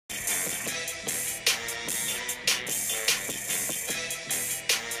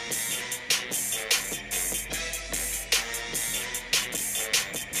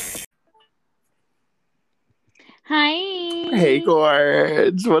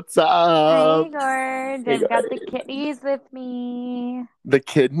Gorge. What's up? Hey, Gorge. Hey, I've got the Gorge. kitties with me. The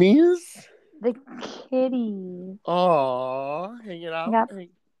kidneys? The kitties. Aw, hanging out. Yep.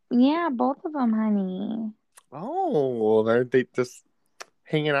 Yeah, both of them, honey. Oh, aren't they just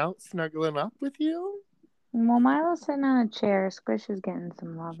hanging out, snuggling up with you? Well, Milo's sitting on a chair. Squish is getting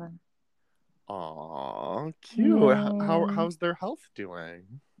some loving. Aw, cute. Yay. How's their health doing?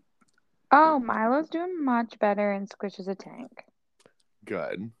 Oh, Milo's doing much better and Squish is a tank.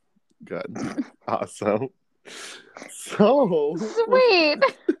 Good. Good. Awesome. So, Sweet.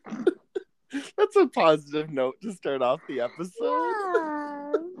 that's a positive note to start off the episode.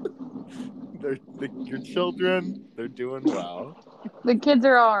 Yeah. Your children, they're doing well. The kids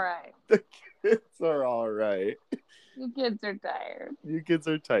are all right. The kids are all right. The kids are tired. You kids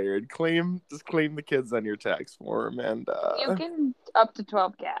are tired. Just claim the kids on your tax form, and You can up to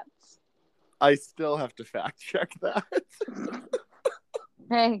 12 cats. I still have to fact check that.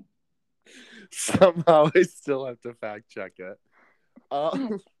 Hey. Somehow, I still have to fact check it.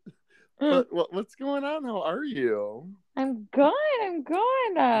 But what's going on? How are you? I'm good. I'm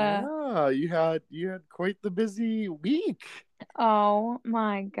good. Yeah, you had quite the busy week. Oh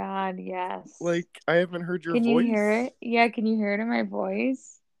my God, yes. Like, I haven't heard your Can voice. you hear it? Yeah, can you hear it in my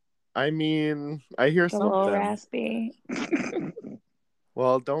voice? I mean, I hear It's a little something. raspy.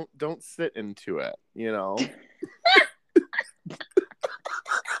 Well, don't sit into it, you know.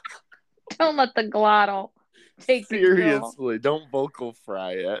 Don't let the glottal take control. Seriously, don't vocal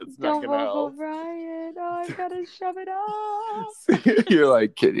fry it. It's not Don't gonna vocal help. fry it. Oh, I've got to shove it up. You're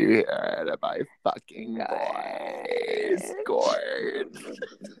like, can you hear it in my fucking Gorge. voice? Gorge.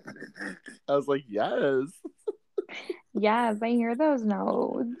 I was like, yes. Yes, I hear those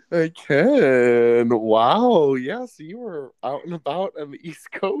notes. I can. Wow. Yeah, so you were out and about on the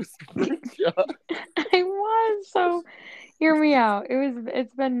East Coast, weren't you? I was. So hear me out.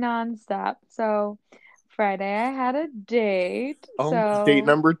 It's been nonstop. So Friday I had a date. Oh, date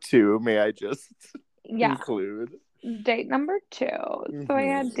number 2, may I just Yeah, include? date number 2. So I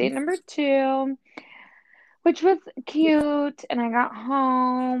had Mm-hmm. date number 2, which was cute, and I got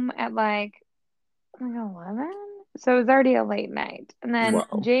home at like 11. So it was already a late night. And then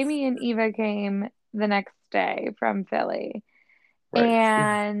Wow. Jamie and Eva came the next day from Philly, Right.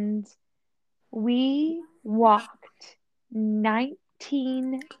 and we walked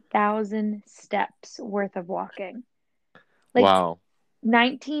 19,000 steps worth of walking. Like Wow.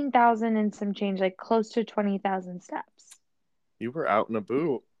 19,000 and some change, like close to 20,000 steps. You were out in a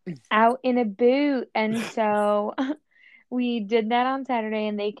boot. Out in a boot. And so we did that on Saturday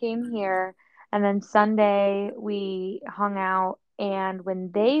and they came here. And then Sunday we hung out. And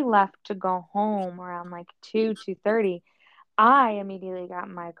when they left to go home around like 2:30, I immediately got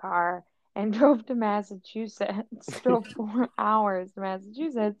in my car and drove to Massachusetts. Drove 4 hours to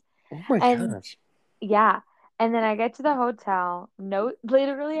Massachusetts. Oh my And gosh. yeah. And then I get to the hotel. No,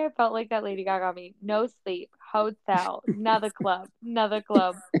 literally, I felt like that Lady Gaga me. No sleep, hotel, another club,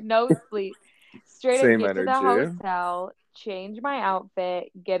 no sleep. Straight up Same get to the energy. hotel, change my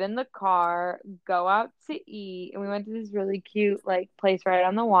outfit, get in the car, go out to eat. And we went to this really cute, like, place right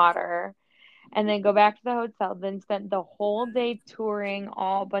on the water. And then go back to the hotel. Then spent the whole day touring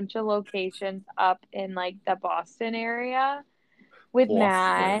all bunch of locations up in, like, the Boston area with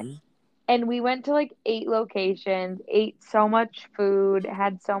Matt. Boston. And we went to like 8 locations, ate so much food,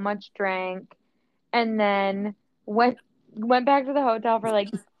 had so much drink, and then went back to the hotel for like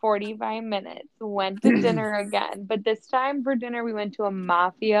 45 minutes, went to dinner again. But this time for dinner we went to a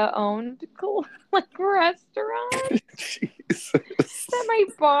mafia owned like restaurant Jesus. that my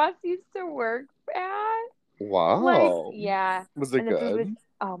boss used to work at. Like, Wow. yeah. Was it And the food was, good?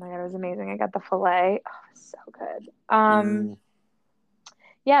 oh my God, it was amazing. I got the filet. Oh, it was so good. Mm.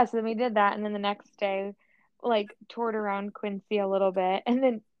 Yeah, so then we did that, and then the next day, like toured around Quincy a little bit, and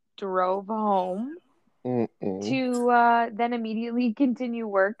then drove home Mm-mm. to then immediately continue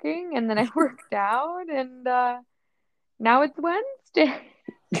working, and then I worked out, and now it's Wednesday.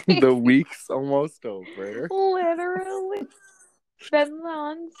 The week's almost over. Literally been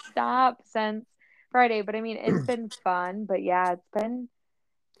non-stop since Friday, but I mean it's been fun, but yeah,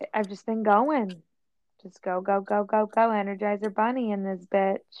 I've just been going. Just go, go, go, go, go, Energizer Bunny in this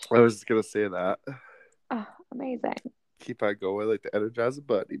bitch. I was just gonna say that. Oh, amazing. Keep on going like the Energizer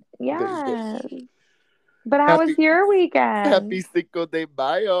Bunny. Baby. Yes. But how was Happy your weekend? Cinco de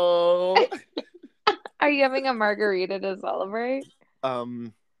Mayo. Are you having a margarita to celebrate?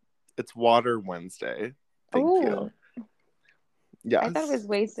 um, it's Water Wednesday. Thank you. Oh, I thought it Yes. was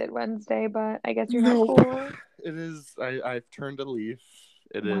Wasted Wednesday, but I guess you're not Nope. cool. It is. I've turned a leaf.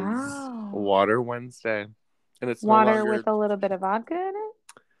 It is Wow. Water Wednesday. And it's no Water longer with a little bit of vodka in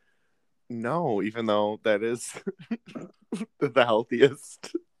it? no, even though that is the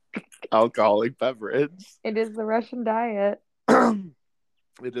healthiest alcoholic beverage. It is the Russian diet.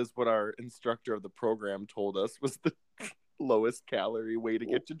 It is what our instructor of the program told us was the lowest calorie way to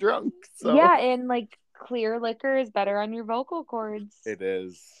get you drunk. So Yeah, and like clear liquor is better on your vocal cords. it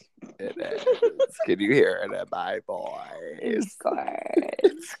is. It is. Can you hear it in my voice? It's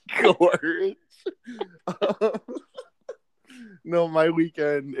gorge. No, my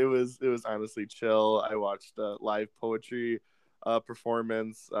weekend it was honestly chill. I watched a live poetry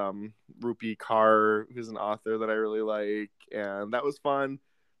performance. Rupi Kaur, who's an author that I really like, and that was fun.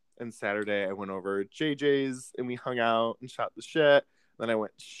 And Saturday I went over to JJ's and we hung out and shot the shit. Then I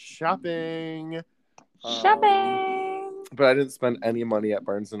went shopping. But I didn't spend any money at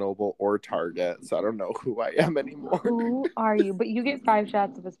Barnes & Noble or Target, so I don't know who I am anymore. Who are you? But you get 5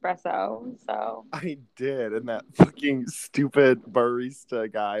 shots of espresso, so. I did, and that fucking stupid barista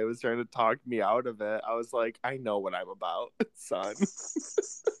guy was trying to talk me out of it. I was like, I know what I'm about, son.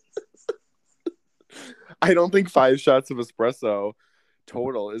 I don't think 5 shots of espresso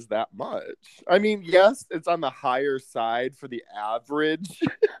total is that much. I mean, yes, it's on the higher side for the average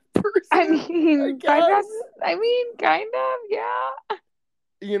person. I mean, kind of, yeah.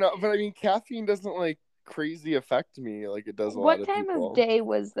 You know, but I mean, caffeine doesn't like crazy affect me like it does a lot of people. What time of day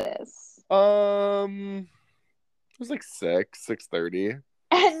was this? It was like 6:30.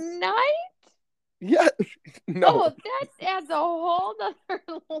 At night? Yeah. No. Oh, that adds a whole other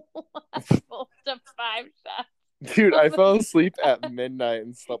level to 5 shots. Dude, I fell asleep at midnight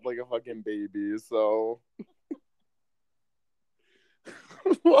and slept like a fucking baby, so.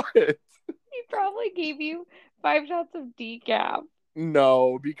 What? He probably gave you 5 shots of decaf.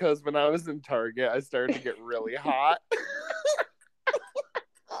 No, because when I was in Target, I started to get really hot.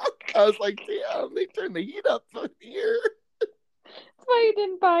 I was like, damn, they turned the heat up from here. That's why you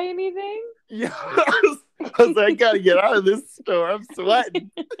didn't buy anything? Yeah. I was like, I gotta get out of this store. I'm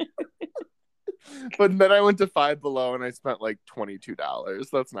sweating. But then I went to Five Below and I spent like $22.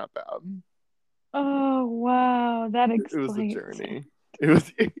 That's not bad. Oh, wow. That explains. It was a journey. It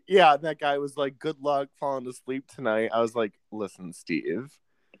was, yeah, that guy was like, good luck falling asleep tonight. I was like, listen, Steve.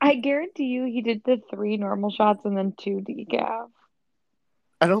 I guarantee you he did the 3 normal shots and then 2 decaf.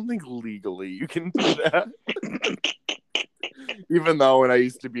 I don't think legally you can do that. Even though when I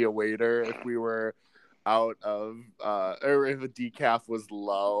used to be a waiter, if we were out of or if a decaf was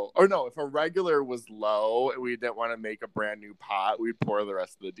low, or no, if a regular was low and we didn't want to make a brand new pot, we'd pour the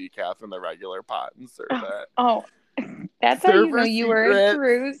rest of the decaf in the regular pot and serve it. Oh, that's how you know you were a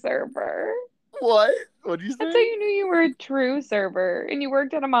true server. What do you say? That's how you knew you were a true server and you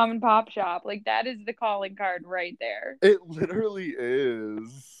worked at a mom and pop shop. Like, that is the calling card right there. It literally is.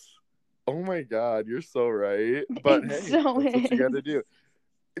 Oh my god, you're so right. But hey, that's what you gotta do.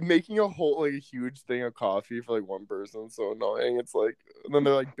 Making a whole like a huge thing of coffee for like one person is so annoying. It's like, and then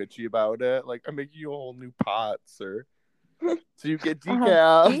they're like bitchy about it. Like, I'm making you a whole new pot, sir. So you get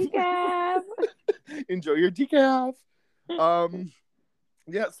decaf. Decaf. Enjoy your decaf.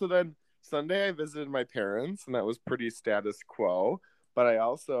 Yeah. So then Sunday I visited my parents, and that was pretty status quo. But I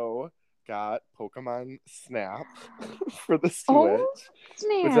also got Pokemon Snap for the Switch.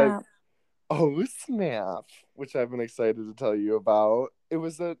 Snap, which I've been excited to tell you about. It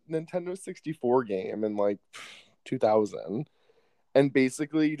was a Nintendo 64 game in like 2000. And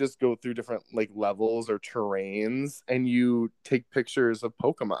basically you just go through different like levels or terrains and you take pictures of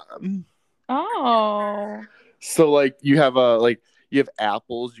Pokemon. Oh. So like you have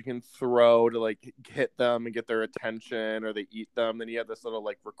apples you can throw to like hit them and get their attention, or they eat them. Then you have this little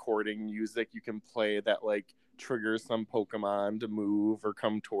like recording music you can play that like triggers some Pokemon to move or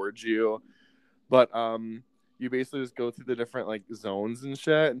come towards you. But you basically just go through the different like zones and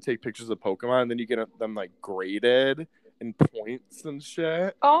shit and take pictures of Pokemon, and then you get them like graded and points and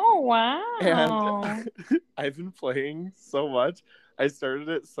shit. Oh, wow. And I've been playing so much. I started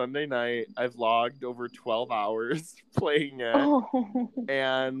it Sunday night. I've logged over 12 hours playing it. Oh.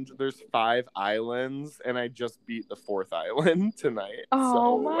 And there's 5 islands, and I just beat the 4th island tonight. Oh,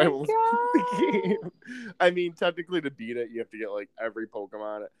 so my God. The game. I mean, technically to beat it, you have to get like every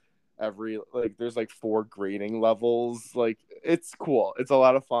Pokemon, there's like 4 grading levels. Like, it's cool. It's a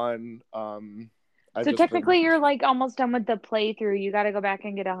lot of fun. So technically you're like almost done with the playthrough. You got to go back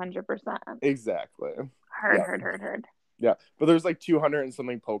and get 100%. Exactly. Heard. Yeah, but there's like 200 and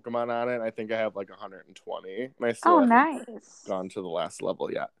something Pokemon on it. I think I have like 120. And I still haven't gone to the last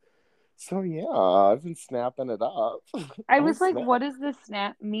level yet. So yeah, I've been snapping it up. I was like, what does this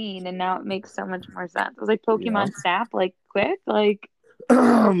snap mean? And now it makes so much more sense. I was like, Pokemon Snap, like quick, like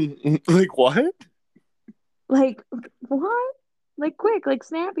like what? Like, what? Like, quick, like,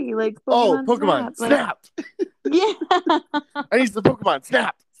 snappy, like, Oh, Pokemon Pokemon, Snap. Like, Snap! yeah. I need some Pokemon,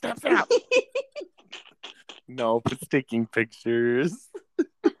 Snap! Snap, snap! No, it's taking pictures.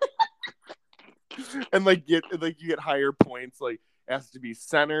 And like you get higher points, like it has to be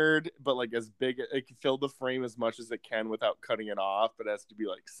centered, but like as big, it can fill the frame as much as it can without cutting it off, but it has to be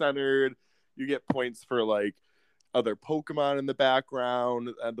like centered. You get points for like other Pokemon in the background,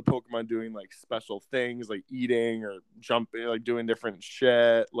 and the Pokemon doing like special things like eating or jumping, like doing different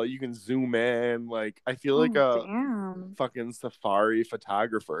shit. Like you can zoom in. Like I feel like a damn. fucking safari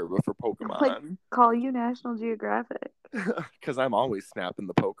photographer, but for Pokemon. Like, call you National Geographic. Because I'm always snapping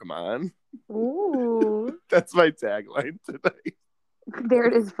the Pokemon. Ooh. That's my tagline today. There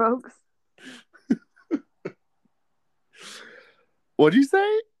it is, folks. What'd you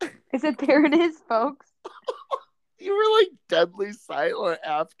say? I said, there it is, folks. You were like deadly silent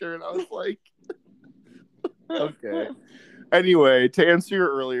after, and I was like, okay. Anyway, to answer your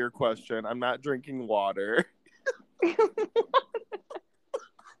earlier question, I'm not drinking water.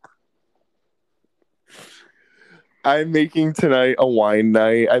 I'm making tonight a wine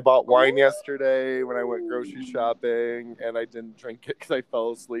night. I bought wine yesterday when I went grocery shopping, and I didn't drink it because I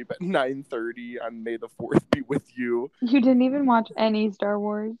fell asleep at 9:30 on May the 4th be with you. You didn't even watch any Star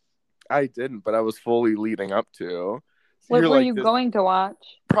Wars. I didn't, but I was fully leading up to. So What were like, you going to watch?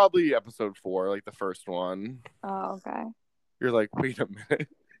 Probably episode 4, like the first one. Oh, okay. You're like, wait a minute.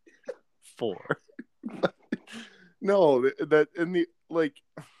 4. No, that in the like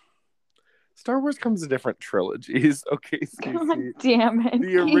Star Wars comes in different trilogies. Okay, Stacey. God damn it.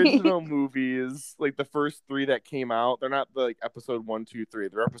 The original movies, like the first 3 that came out, they're not like episode 1, 2, 3.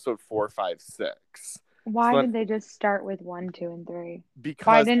 They're episode 4, 5, 6. Why did they just start with 1, 2, and 3?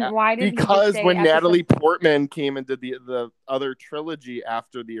 Because when Natalie Portman came into the other trilogy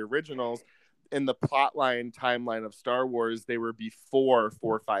after the originals, in the plotline timeline of Star Wars, they were before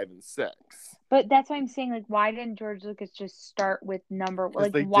 4, 5, and 6. But that's why I'm saying, like, why didn't George Lucas just start with number?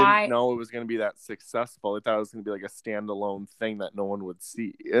 Like, they why? Didn't know it was going to be that successful. They thought it was going to be like a standalone thing that no one would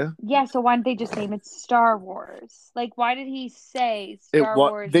see. Yeah, so why didn't they just name it Star Wars? Like, why did he say Star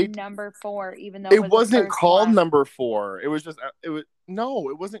Wars number 4, even though it wasn't called number 4? It was just it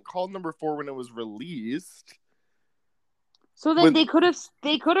wasn't called number 4 when it was released. So then they could have.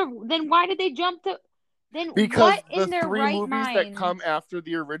 Then why did they jump to? Then because what in their 3 right movies mind? that come after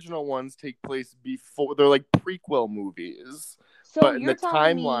the original ones take place before. They're like prequel movies. So but in the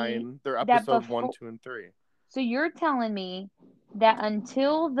timeline, they're episode 1, 2, and 3. So you're telling me that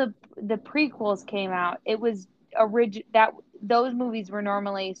until the prequels came out, it was that those movies were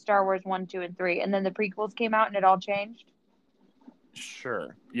normally Star Wars 1, 2, and 3, and then the prequels came out and it all changed?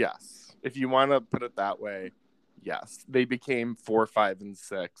 Sure. Yes. If you want to put it that way, yes. They became 4, 5, and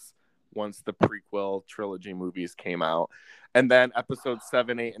 6 once the prequel trilogy movies came out. And then episodes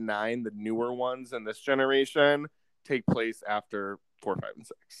 7, 8, and 9, the newer ones in this generation, take place after 4, 5, and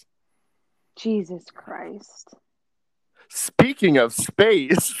 6. Jesus Christ. Speaking of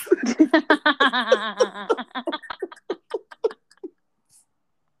space.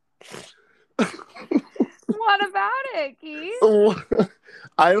 What about it, Keith?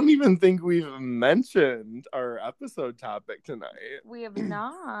 I don't even think we've mentioned our episode topic tonight. We have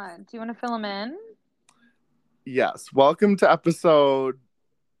not. Do you want to fill them in? Yes. Welcome to episode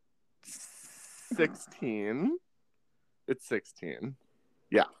 16. It's 16.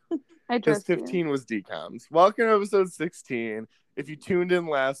 Yeah. Because 15 was DCOMs. Welcome to episode 16. If you tuned in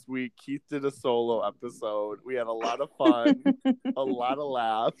last week, Keith did a solo episode. We had a lot of fun, a lot of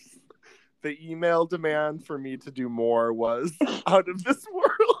laughs. The email demand for me to do more was out of this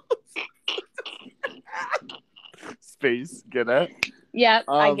world. Space, get it? Yep,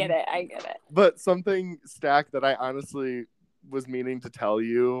 I get it. But something, Stack, that I honestly was meaning to tell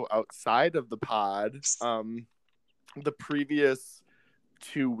you outside of the pod, the previous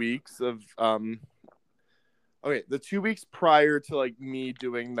 2 weeks of the 2 weeks prior to like me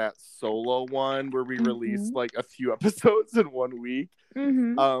doing that solo one where we released like a few episodes in 1 week,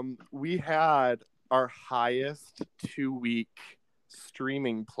 we had our highest 2-week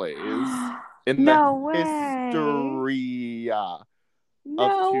streaming plays in the history of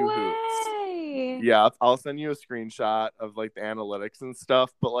Two Hoots. Yeah, I'll send you a screenshot of like the analytics and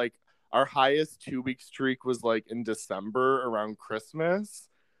stuff, but like our highest 2-week streak was like in December around Christmas,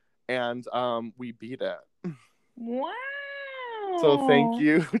 and we beat it. Wow. So thank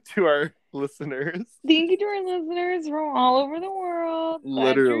you to our listeners. Thank you to our listeners from all over the world.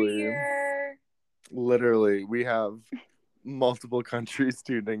 Literally, we have multiple countries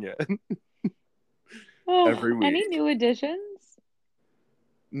tuning in every week. Any new additions?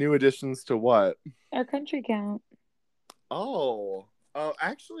 New additions to what? Our country count. Oh,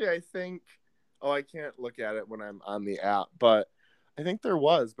 actually, I think. Oh, I can't look at it when I'm on the app, but I think there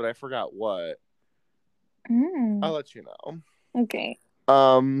was, but I forgot what. I'll let you know. Okay.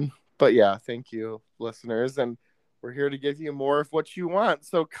 But yeah, thank you, listeners, and we're here to give you more of what you want.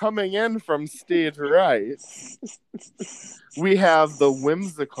 So coming in from stage right, we have the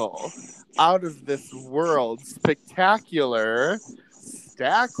whimsical, out of this world, spectacular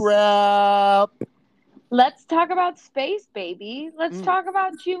Stack Wrap. Let's talk about space, baby. Let's talk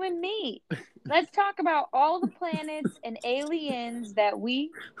about you and me. Let's talk about all the planets and aliens that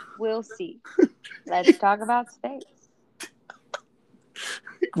we will see. Let's talk about space.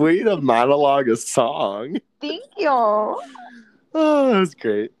 Way to monologue a song. Thank you. Oh, that was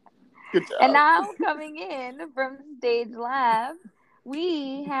great. Good job. And now coming in from stage left,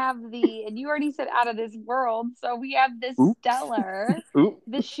 we have and you already said out of this world, so we have this stellar,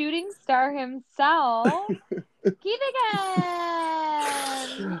 the shooting star himself, Keith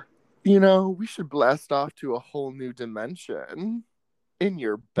again. You know, we should blast off to a whole new dimension in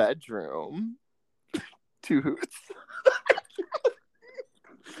your bedroom. Toots.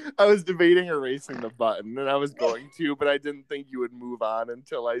 I was debating erasing the button, and I was going to, but I didn't think you would move on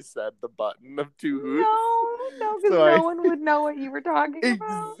until I said the button of Toots. No, because no one would know what you were talking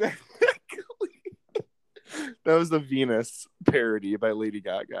about. Exactly. That was the Venus parody by Lady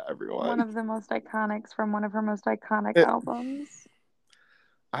Gaga, everyone. One of the most iconics from one of her most iconic albums.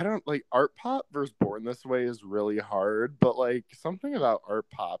 I don't like Art Pop versus Born This Way is really hard, but like something about Art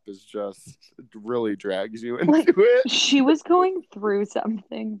Pop is just really drags you into it. She was going through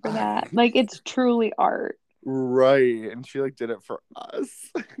something for that. Like it's truly art. Right. And she like did it for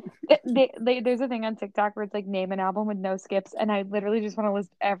us. There's a thing on TikTok where it's like name an album with no skips, and I literally just want to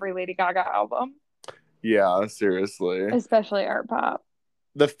list every Lady Gaga album. Yeah, seriously. Especially Art Pop.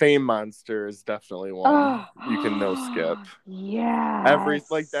 The Fame Monster is definitely one you can no skip. Yeah.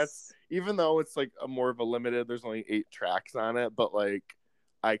 That's even though it's like a more of a limited, there's only 8 tracks on it, but like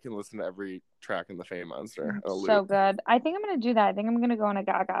I can listen to every track in the Fame Monster. So good. I think I'm gonna do that. I think I'm gonna go on a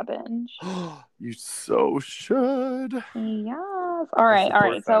Gaga binge. You so should. Yes. All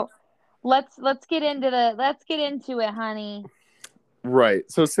right. So let's get into it, honey. Right.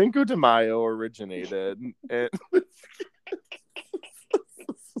 So Cinco de Mayo originated and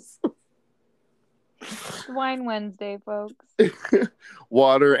Wine Wednesday, folks.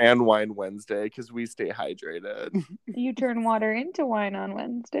 Water and Wine Wednesday, because we stay hydrated. You turn water into wine on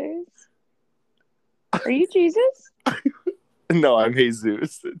Wednesdays. Are you Jesus? No, I'm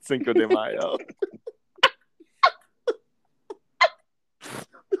Jesus. It's Cinco de Mayo.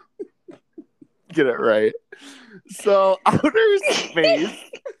 Get it right. So outer space.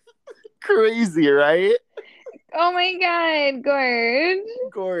 Crazy, right? Oh my god,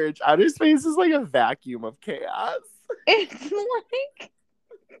 Gorge. Outer space is like a vacuum of chaos. It's like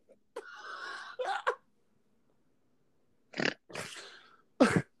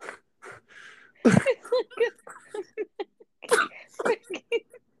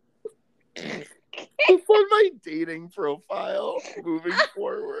For my dating profile moving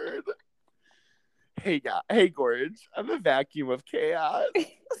forward. Hey Gorge, I'm a vacuum of chaos.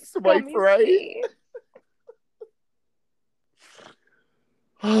 Swipe right.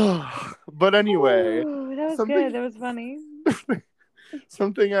 But anyway, that was good. That was funny.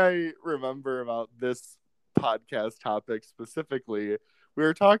 Something I remember about this podcast topic specifically, we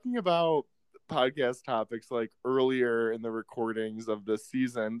were talking about podcast topics like earlier in the recordings of this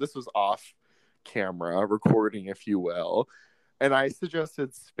season. This was off camera recording, if you will, and I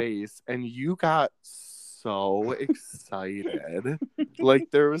suggested space, and you got so excited. Like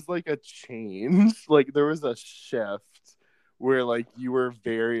there was like a change, like there was a shift where like you were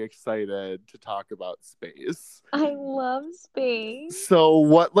very excited to talk about space. I love space. So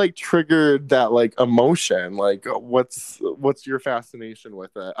what like triggered that like emotion? Like what's your fascination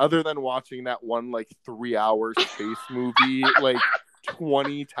with it? Other than watching that one like 3-hour space movie like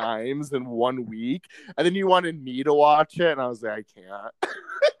 20 times in 1 week, and then you wanted me to watch it, and I was like, I can't. I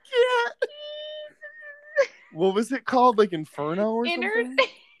can't. What was it called? Like Inferno or something?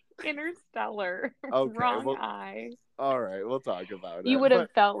 Interstellar. Okay, Wrong eye. All right, we'll talk about it. You would have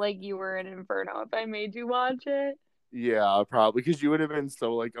felt like you were in Inferno if I made you watch it. Yeah, probably, because you would have been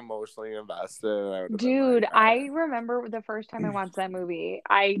so like emotionally invested. Dude, I remember the first time I watched that movie.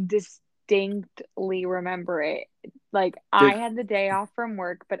 I distinctly remember it. Like I had the day off from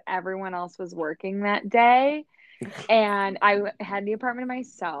work, but everyone else was working that day. And I had the apartment to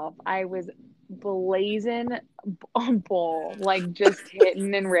myself. I was blazing bowl, like just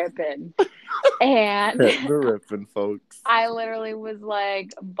hitting and ripping. And Hit the ripping, folks. I literally was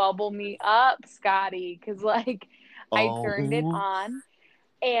like, bubble me up, Scotty, because like I turned it Oh. on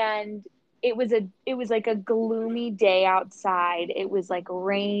and it was like a gloomy day outside. It was like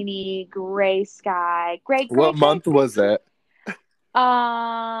rainy, gray sky. What month was it?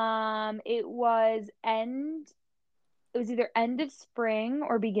 It was either end of spring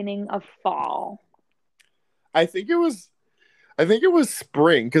or beginning of fall. I think it was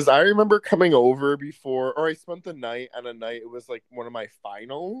spring, because I remember coming over before, or I spent the night on a night. It was like one of my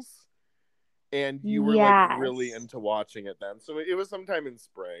finals, and you were like really into watching it then. So it was sometime in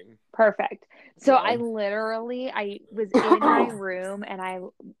spring. Perfect. So Yeah. I was in my room, and I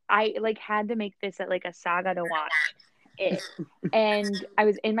like had to make this like a saga to watch it. And I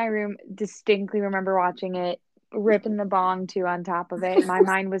was in my room, distinctly remember watching it, ripping the bong too on top of it. My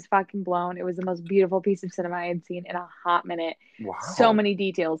mind was fucking blown. It was the most beautiful piece of cinema I had seen in a hot minute. Wow. So many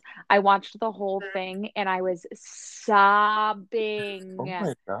details. I watched the whole thing and I was sobbing Oh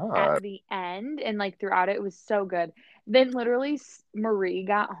my God. at the end, and like throughout it was so good. Then literally Marie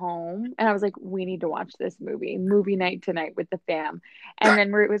got home and I was like, we need to watch this movie night tonight with the fam. And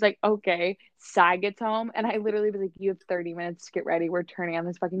then Marie was like, okay. Sai gets home and I literally was like, you have 30 minutes to get ready. We're turning on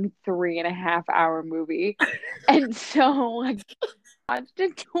this fucking 3.5-hour movie. And so I watched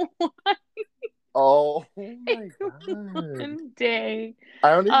it twice. Oh my God. One day. I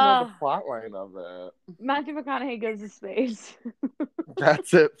don't even know the plot line of it. Matthew McConaughey goes to space.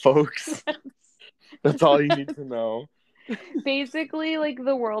 That's it, folks. That's all you need to know. Basically, like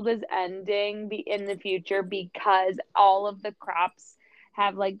the world is ending in the future because all of the crops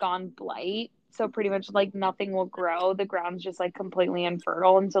have like gone blight. So pretty much like nothing will grow. The ground's just like completely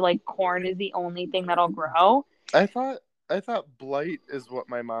infertile. And so like corn is the only thing that'll grow. I thought blight is what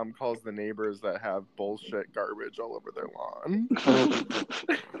my mom calls the neighbors that have bullshit garbage all over their lawn.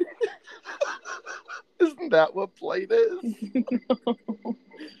 Isn't that what blight is? No.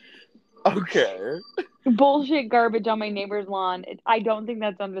 Okay. Bullshit garbage on my neighbor's lawn. I don't think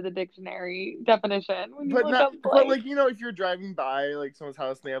that's under the dictionary definition. But like, you know, if you're driving by like someone's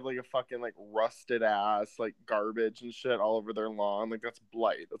house and they have like a fucking like rusted ass like garbage and shit all over their lawn, like that's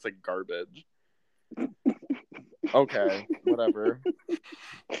blight. That's like garbage. Okay, whatever.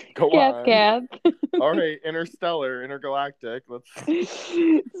 Go on. All right, interstellar, intergalactic. Let's.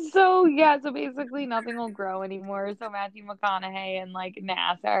 So basically nothing will grow anymore. So Matthew McConaughey and like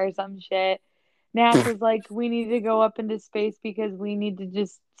NASA or some shit. NASA's like, we need to go up into space because we need to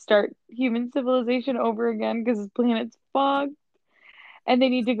just start human civilization over again because this planet's fucked. And they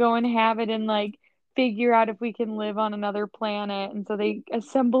need to go inhabit and like figure out if we can live on another planet. And so they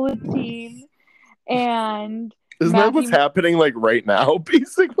assemble a team. And isn't that what's happening like right now,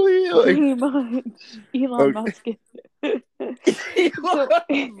 basically? Like pretty much. Elon Musk.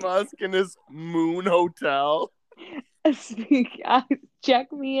 Elon Musk in his moon hotel.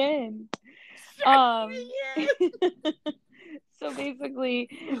 Check me in. So basically,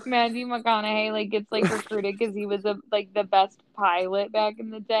 Matthew McConaughey like gets like recruited because he was like the best pilot back in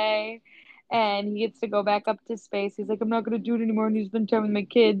the day, and he gets to go back up to space. He's like, I'm not gonna do it anymore. I need to spend time with my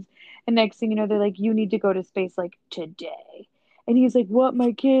kids. And next thing you know, they're like, you need to go to space like today. And he's like, what,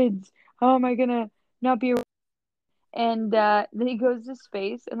 my kids? How am I gonna not be? And then he goes to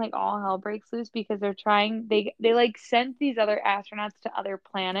space, and like all hell breaks loose because they're trying. They like sent these other astronauts to other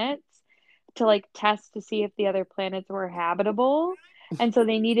planets to like test to see if the other planets were habitable. And so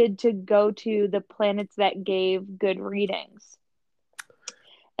they needed to go to the planets that gave good readings.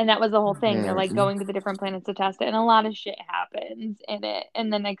 And that was the whole thing. They're like going to the different planets to test it. And a lot of shit happens in it.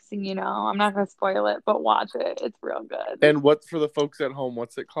 And the next thing you know, I'm not going to spoil it, but watch it. It's real good. And what's for the folks at home?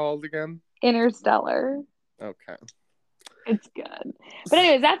 What's it called again? Interstellar. Okay. It's good. But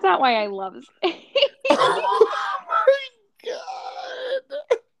anyways, that's not why I love space. Oh my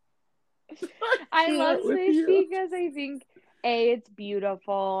God. I love space because I think it's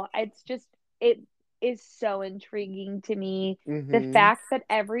beautiful. It is so intriguing to me. Mm-hmm. The fact that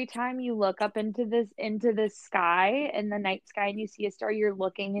every time you look up into the sky, in the night sky, and you see a star, you're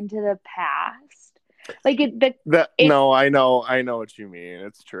looking into the past. Like no, I know what you mean.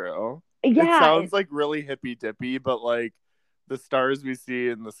 It's true. Yeah. It sounds like really hippy dippy, but like the stars we see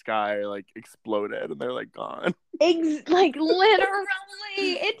in the sky like exploded and they're like gone. Like literally,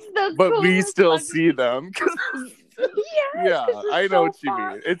 it's the. But we still see them. Yeah, I know what you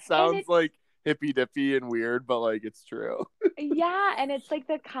mean. It sounds like hippy dippy and weird, but like it's true. Yeah, and it's like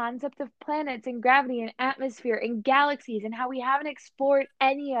the concept of planets and gravity and atmosphere and galaxies and how we haven't explored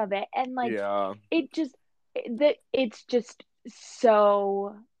any of it, and like it's just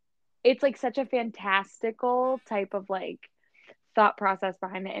so it's like such a fantastical type of like thought process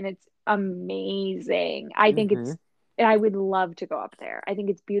behind it, and it's amazing. I think Mm-hmm. it's I would love to go up there. I think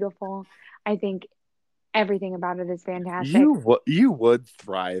it's beautiful. I think everything about it is fantastic. You would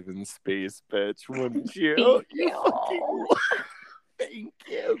thrive in space, bitch, wouldn't you? Thank You fucking you. thank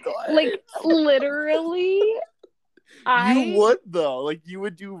you, Like guys. literally, You I would though. Like you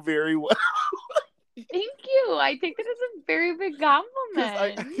would do very well. thank you. I think that is a very big Because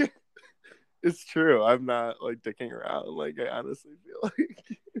compliment. it's true. I'm not like dicking around. Like I honestly feel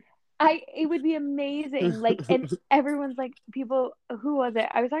It would be amazing. Like, like and everyone's like, people, who was it?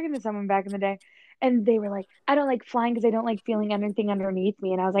 I was talking to someone back in the day, and they were like, I don't like flying because I don't like feeling anything underneath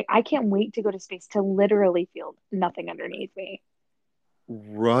me. And I was like, I can't wait to go to space to literally feel nothing underneath me.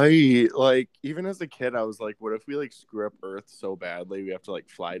 right. Like even as a kid, I was like, what if we like screw up Earth so badly we have to like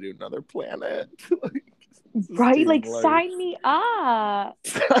fly to another planet to like Right? sustain Like, life? sign me up.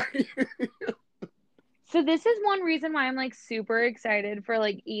 So this is one reason why I'm like super excited for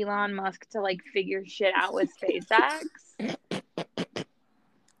like Elon Musk to like figure shit out with SpaceX.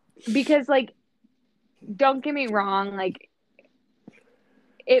 Because like, don't get me wrong, like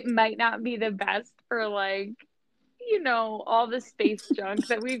it might not be the best for like, all the space junk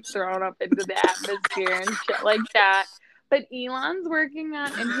that we've thrown up into the atmosphere and shit like that. But Elon's working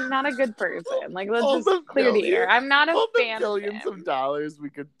on, and he's not a good person. Like, let's just clear the air. I'm not a all the fan of billions of him. dollars we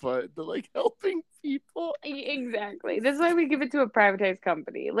could put into like helping people. Exactly. This is why we give it to a privatized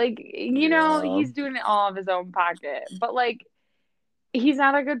company. Like, Yeah. he's doing it all of his own pocket. But like, he's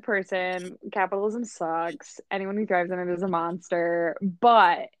not a good person. Capitalism sucks. Anyone who thrives in it is a monster.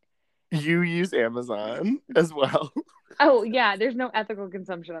 But You use Amazon as well. oh yeah, there's no ethical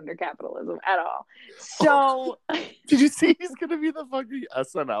consumption under capitalism at all. So Did you see he's gonna be the fucking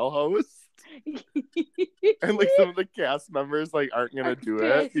SNL host? And like some of the cast members like aren't gonna do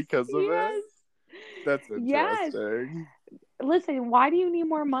it pissed. because of it. Yes. That's Yes. interesting. Listen, why do you need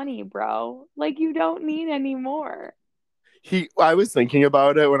more money, bro? Like you don't need any more. I was thinking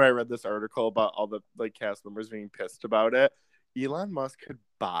about it when I read this article about all the like cast members being pissed about it. Elon Musk could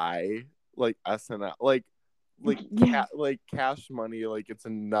buy like SNL, Yeah. like cash money, like it's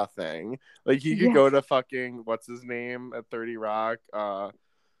nothing. Like he could Yes. go to fucking what's his name at 30 Rock.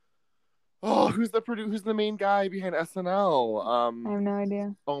 Who's the main guy behind SNL? I have no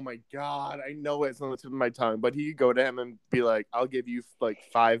idea. Oh my god, I know it's on the tip of my tongue, but he could go to him and be like, "I'll give you like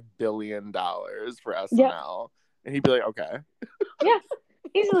 $5 billion for Yep. SNL," and he'd be like, "Okay." Yeah.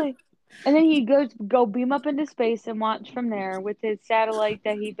 Easily. And then he go beam up into space and watch from there with his satellite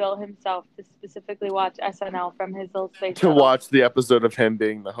that he built himself to specifically watch SNL from his little space To shuttle. watch the episode of him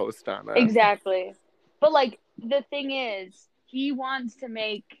being the host on it. Exactly. But like the thing is, he wants to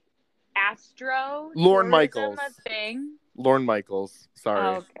make astro Lorne tourism Michaels. a thing. Lorne Michaels. Sorry.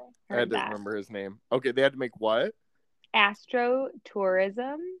 Oh, okay. I had to remember his name. Okay, they had to make what? Astro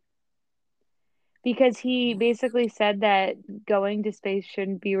tourism. Because he basically said that going to space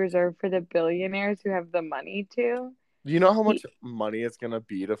shouldn't be reserved for the billionaires who have the money to. Do you know how much money it's gonna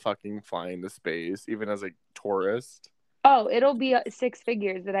be to fucking fly into space, even as a tourist? Oh, it'll be 6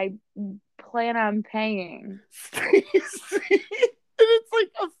 figures that I plan on paying. And it's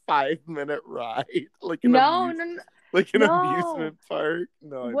like a 5-minute ride, like an amusement park.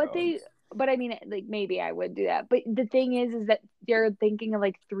 No, but I mean, like maybe I would do that. But the thing is that they're thinking of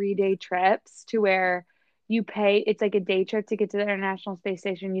like 3-day trips to where you pay. It's like a day trip to get to the International Space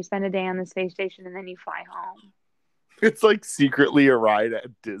Station. You spend a day on the space station and then you fly home. It's like secretly a ride at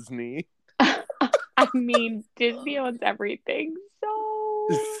Disney. I mean, Disney owns everything. So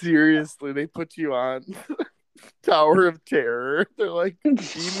seriously, they put you on Tower of Terror. They're like, beam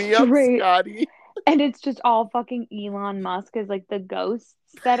me up, Scotty. And it's just all fucking Elon Musk as like the ghosts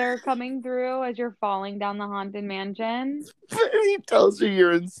that are coming through as you're falling down the haunted mansion. He tells you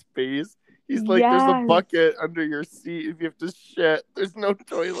you're in space. He's like, there's a bucket under your seat if you have to shit. There's no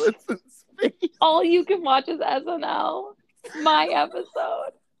toilets in space. All you can watch is SNL. My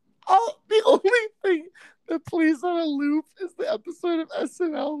episode. Oh, the only thing that plays on a loop is the episode of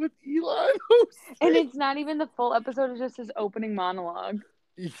SNL with Elon hosting. And it's not even the full episode, it's just his opening monologue.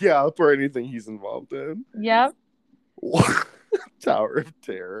 Yeah, for anything he's involved in. Yep. Tower of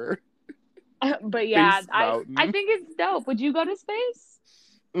Terror. But yeah, I think it's dope. Would you go to space?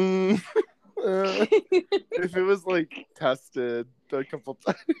 If it was like tested a couple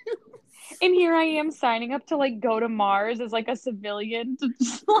times. And here I am signing up to like go to Mars as like a civilian to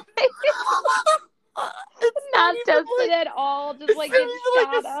just like it's not tested at all. Just like it's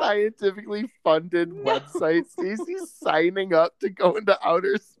like a scientifically funded website. Stacey's signing up to go into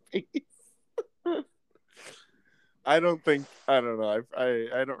outer space. I don't know.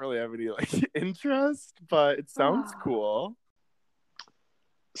 I don't really have any like interest, but it sounds cool.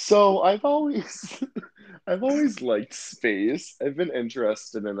 So I've always liked space. I've been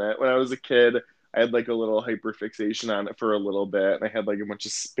interested in it. When I was a kid, I had like a little hyperfixation on it for a little bit, and I had like a bunch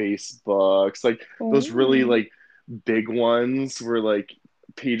of space books, like those really Oh. like big ones where like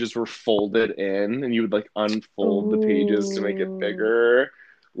pages were folded in and you would like unfold the pages to make it Ooh. bigger.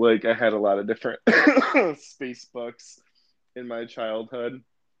 Like I had a lot of different space books in my childhood.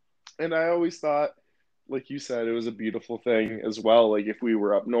 And I always thought, like you said, it was a beautiful thing as well. Like if we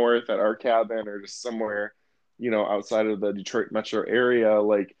were up north at our cabin or just somewhere, outside of the Detroit metro area,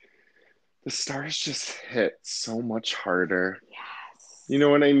 like the stars just hit so much harder. You Yes. know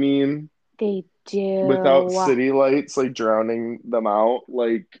what I mean? They Without do. city lights like drowning them out,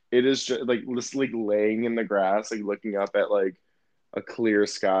 like it is just like just like laying in the grass, like looking up at like a clear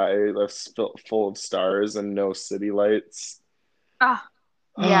sky that's full of stars and no city lights. Ah,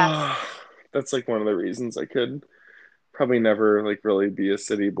 yes. That's like one of the reasons I could probably never like really be a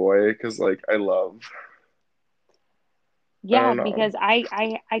city boy because like I Yeah, don't know. because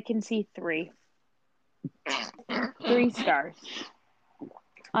I can see three stars.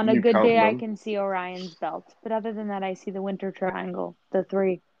 On a You good count day, I them. can see Orion's belt, but other than that, I see the winter triangle, the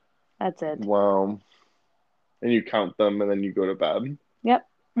three. That's it. Wow. And you count them and then you go to bed. Yep.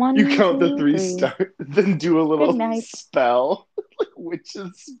 You One, count the two, three three. stars, then do a Good little night. spell, like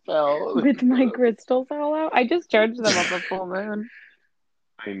witch's spell. Then With you go my to crystals all out. I just charged them on the full moon.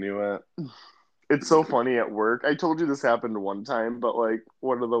 I knew it. It's so funny at work. I told you this happened one time, but like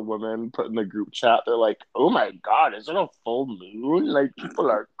one of the women put in the group chat, they're like, "Oh my God, is it a full moon? Like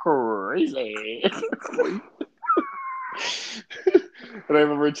people are crazy." And I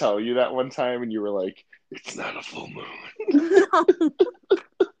remember telling you that one time, and you were like, "It's not a full moon." No.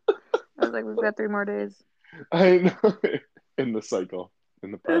 I was like, we've got 3 more days. I know. In the cycle,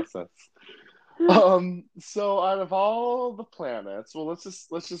 in the process. So out of all the planets, well, let's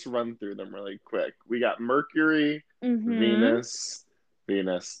just run through them really quick. We got Mercury, Mm-hmm.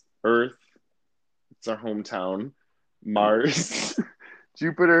 Venus, Earth, it's our hometown, Mars,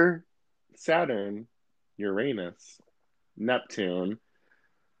 Jupiter, Saturn, Uranus, Neptune,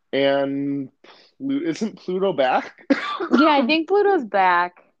 and isn't Pluto back? Yeah, I think Pluto's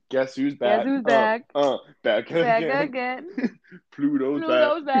back. Guess who's Guess back? who's back? Back Back again. again. Pluto's back.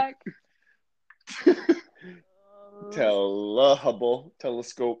 Pluto's back. Tell Hubble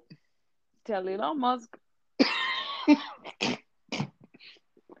telescope. Tell Elon Musk.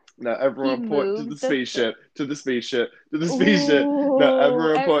 Now He everyone report to the moved the space. spaceship, to the spaceship, to the spaceship. Now Ooh, everyone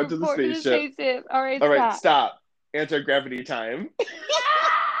every report to the report to the spaceship. spaceship. All right, All right, stop. stop. Anti-gravity time. Yes!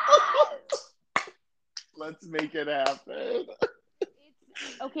 Let's make it happen.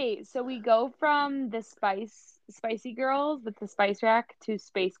 Okay, so we go from the spicy girls with the spice rack to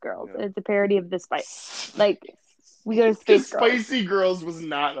space girls. Yeah. It's a parody of the spice. Like we go to space Because girls. Spicy Girls was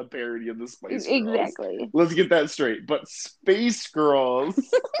not a parody of the Spice Girls. Exactly. Let's get that straight. But Space Girls.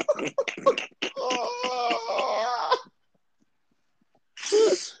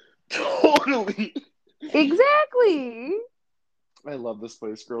 Totally. Exactly. I love the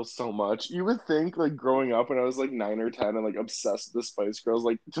Spice Girls so much. You would think, like, growing up when I was like 9 or 10 and like obsessed with the Spice Girls,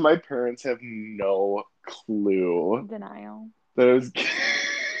 like, to my parents have no clue Denial. that it was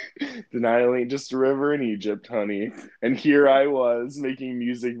Denial ain't just a river in Egypt, honey. And here I was making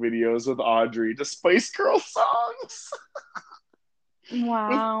music videos with Audrey to Spice Girl songs with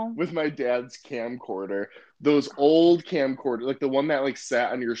Wow. with my dad's camcorder. Those old camcorders, like the one that like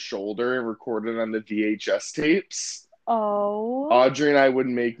sat on your shoulder and recorded on the VHS tapes. Oh. Audrey and I would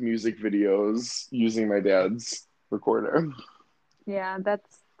make music videos using my dad's recorder. Yeah,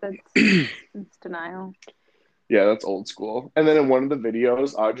 that's denial. Yeah, that's old school. And then in one of the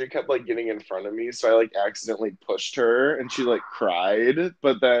videos, Audrey kept like getting in front of me, so I like accidentally pushed her and she like cried,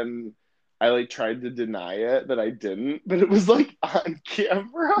 but then I like tried to deny it that I didn't, but it was like on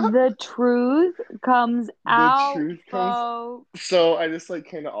camera. The truth comes The out, truth comes. folks. So I just like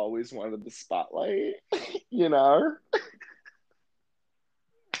kind of always wanted the spotlight, you know?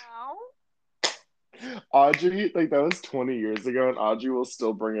 Audrey, like that was 20 years ago, and Audrey will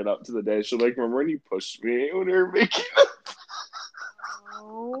still bring it up to the day. She'll be like, remember when you pushed me when we were making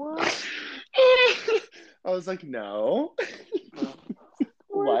Oh. I was like, no.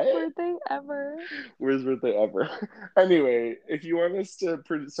 Worst What? birthday ever. Worst birthday ever. Anyway, if you want us to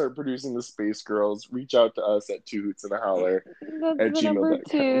start producing the Space Girls, reach out to us at two hoots and a holler That's at the number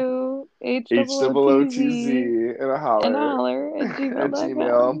gmail.com. 2. HOOTZ HOOTZ and a and holler holler at at Gmail.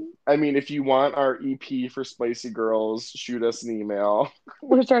 gmail.com. I mean, if you want our EP for Spicy Girls, shoot us an email.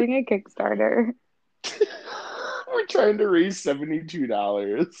 We're starting a Kickstarter. We're trying to raise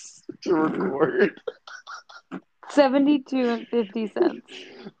 $72 to record. 72.50.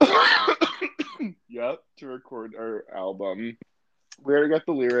 Yep, to record our album. We already got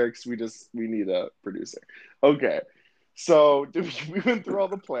the lyrics. We need a producer. Okay. So we went through all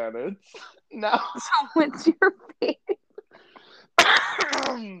the planets. Now So what's your favorite?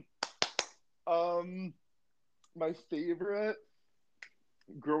 My favorite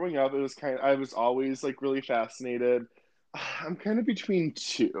growing up, I was always like really fascinated. I'm kind of between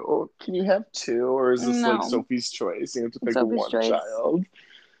two. Can you have two, or is this like No. Sophie's choice? You have to pick Sophie's one choice. child.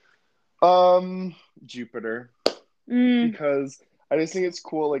 Jupiter, because I just think it's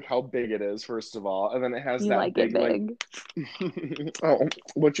cool, like how big it is, first of all, and then it has You that like big, it big. like, oh,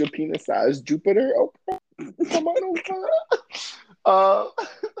 what's your penis size, Jupiter? Okay, come on over.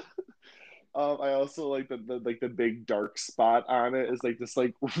 I also like the big dark spot on it is like this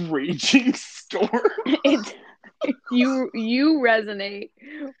like raging storm. You resonate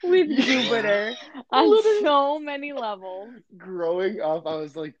with Jupiter on Literally. so many levels. Growing up, I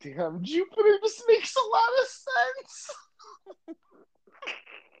was like, damn, Jupiter just makes a lot of sense.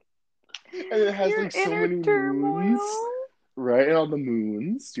 And it has Your like so inner many turmoil. moons, right? And all the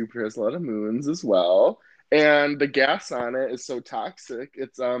moons. Jupiter has a lot of moons as well. And the gas on it is so toxic.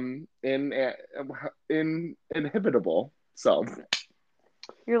 It's inhibitable. So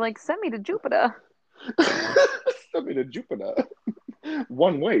you're like, send me to Jupiter. send me to Jupiter.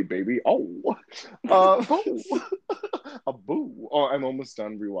 One way, baby. Oh, a boo. Oh, I'm almost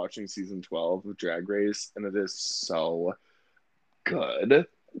done rewatching season 12 of Drag Race, and it is so good.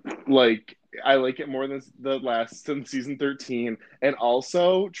 Like, I like it more than season 13. And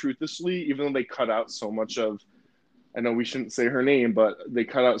also, truthfully, even though they cut out so much of, I know we shouldn't say her name, but they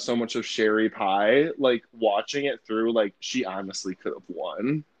cut out so much of Sherry Pie. Like, watching it through, like, she honestly could have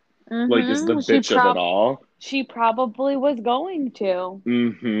won. Like, is the bitch of it all. She probably was going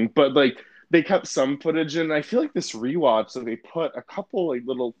to. But, like, they kept some footage in. I feel like this rewatch, so they put a couple, like,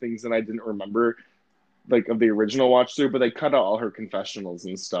 little things that I didn't remember, like, of the original watch through, but they cut out all her confessionals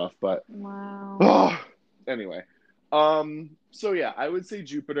and stuff. But, wow. Anyway. So yeah, I would say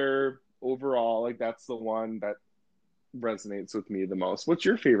Jupiter overall, like, that's the one that resonates with me the most. What's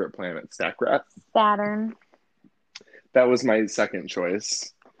your favorite planet, Stack Rat? Saturn. That was my second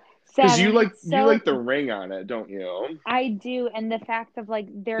choice. Because you like the ring on it, don't you? I do, and the fact of like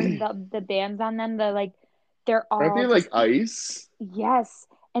they're the bands on them, they're all aren't they like ice? Yes,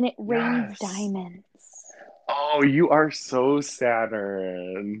 and it rains diamonds. Oh, you are so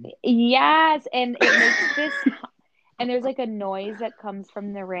Saturn. Yes, and it makes this, and there's like a noise that comes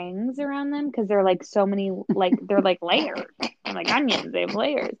from the rings around them because they're like so many, like they're like layers, and like onions, they have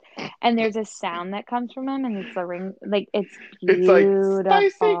layers, and there's a sound that comes from them, and it's the ring, like it's beautiful. It's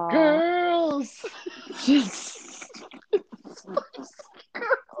like spicy girls.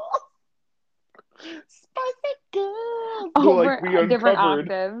 Spicy girls. Over like, different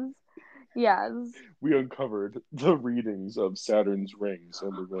octaves. Yes. We uncovered the readings of Saturn's rings,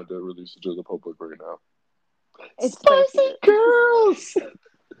 and we're going to release it to the public right now. It's spicy girls.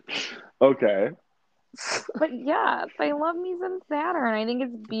 Okay. But yes, I love me some Saturn. I think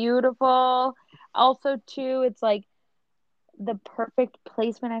it's beautiful. Also, too, it's like the perfect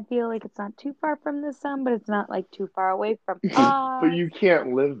placement. I feel like it's not too far from the sun, but it's not like too far away from us. But you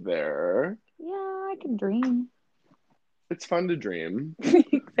can't live there. Yeah, I can dream. It's fun to dream.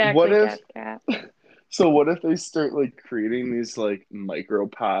 Exactly. What if? Cat. So what if they start like creating these like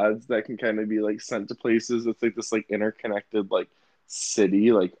micropods that can kind of be like sent to places? It's like this like interconnected like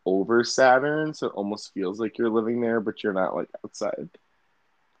city like over Saturn, so it almost feels like you're living there, but you're not like outside.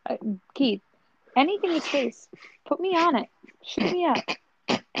 Keith, anything with space, put me on it. Shoot me up.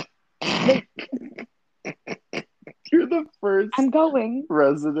 You're the first I'm going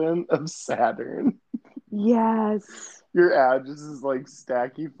resident of Saturn. Yes. Your address is like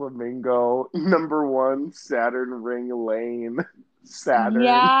Stacky Flamingo, #1 Saturn Ring Lane, Saturn.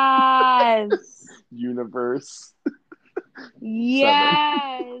 Yes. Universe.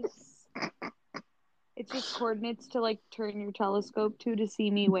 Yes. It's just coordinates to like turn your telescope to see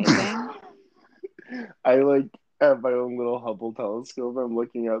me waving. I like have my own little Hubble telescope. I'm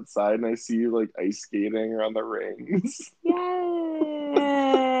looking outside and I see you like ice skating around the rings. Yes.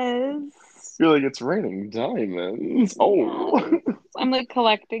 You're like, it's raining diamonds. Oh. Yes. I'm like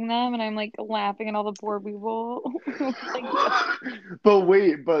collecting them and I'm like laughing at all the poor people. But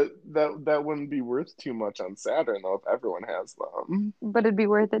wait, that wouldn't be worth too much on Saturn though if everyone has them. But it'd be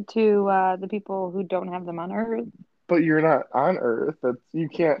worth it to the people who don't have them on Earth. But you're not on Earth. You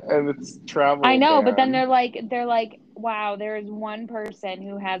can't, and it's travel. I know, but then they're like, wow, there is one person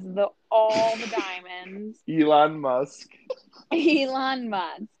who has all the diamonds. Elon Musk. Elon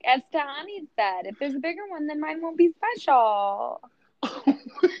Musk. As Tahani said, if there's a bigger one, then mine won't be special.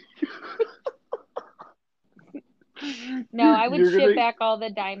 No, I would ship back all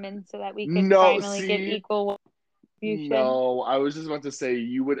the diamonds so that we could finally get equal distribution. No, I was just about to say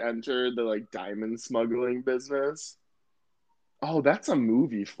you would enter the like diamond smuggling business. Oh, that's a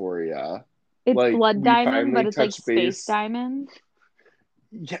movie for you. It's like, Blood Diamond, but it's like Space Diamond.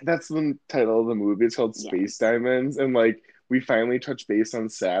 Yeah, that's the title of the movie. It's called Space Diamonds, and like we finally touch base on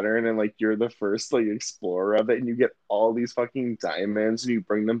Saturn, and like you're the first like explorer of it, and you get all these fucking diamonds, and you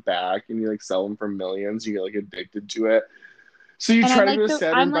bring them back, and you like sell them for millions. And you get like addicted to it. So you try to go to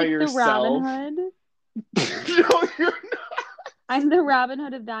Saturn by yourself. I'm like the Robin Hood. No, you're not. I'm the Robin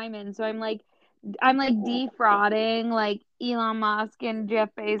Hood of diamonds. So I'm like defrauding like Elon Musk and Jeff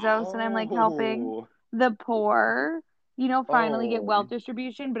Bezos, and I'm like helping the poor, finally get wealth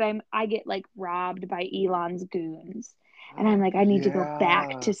distribution. But I get like robbed by Elon's goons, and I'm like, I need to go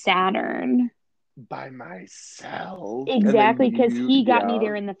back to Saturn by myself. Exactly, because he got me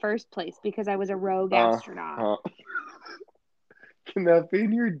there in the first place because I was a rogue astronaut. Can that be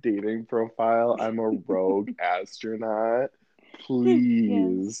in your dating profile? I'm a rogue astronaut.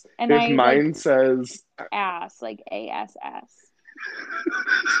 Please. Yes. And if mine says ass, like ASS.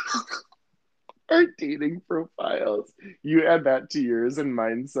 Our dating profiles. You add that to yours, and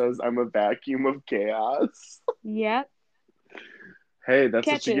mine says I'm a vacuum of chaos. Yep. Hey, that's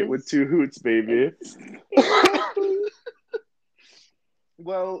what you get with 2 hoots, baby.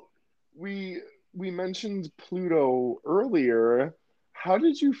 Well, we mentioned Pluto earlier. How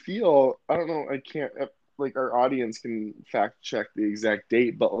did you feel? I don't know. I can't, like, our audience can fact check the exact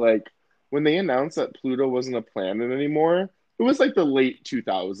date, but like when they announced that Pluto wasn't a planet anymore, it was like the late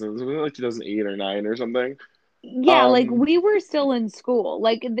 2000s. It was like 2008 or 9 or something. Yeah, like we were still in school.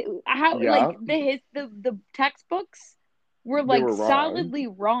 Like like the textbooks were like solidly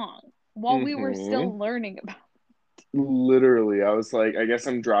wrong while we were still learning about it. Literally, I was like, I guess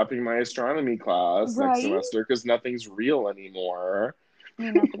I'm dropping my astronomy class next semester because nothing's real anymore. I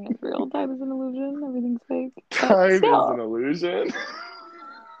mean, nothing is real. Time is an illusion. Everything's fake. Time is an illusion.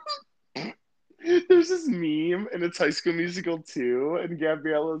 There's this meme, and it's High School Musical 2, and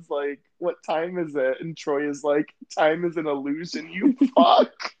Gabriella's like, what time is it? And Troy is like, time is an illusion, you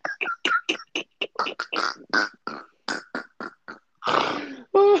fuck.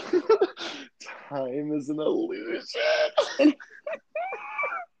 Time is an illusion.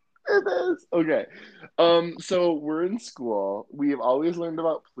 It is. Okay. So we're in school. We've always learned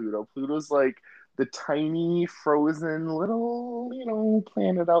about Pluto. Pluto's like the tiny frozen little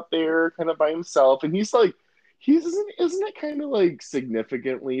planet out there kind of by himself, and isn't it kind of like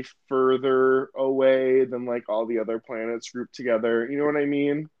significantly further away than like all the other planets grouped together? You know what I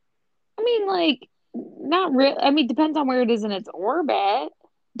mean? I mean, like, not really. I mean, depends on where it is in its orbit.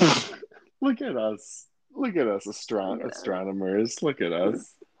 Look at us, astronomers. Look at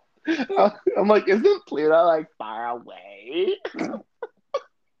us. I'm like, isn't Pluto like far away?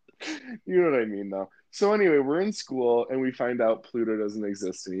 You know what I mean, though. So anyway, we're in school and we find out Pluto doesn't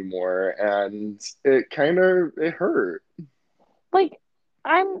exist anymore, and it hurt. Like,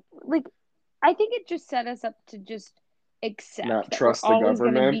 I think it just set us up to just accept not trust the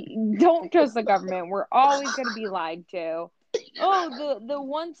government. Don't trust the government. We're always going to be lied to. Oh, the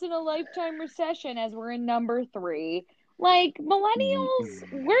once in a lifetime recession as we're in number 3. Like,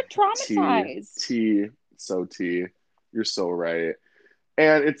 millennials, we're traumatized. You're so right.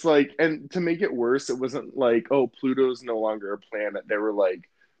 And it's like, and to make it worse, it wasn't like, oh, Pluto's no longer a planet. They were like,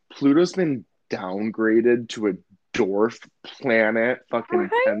 Pluto's been downgraded to a dwarf planet, fucking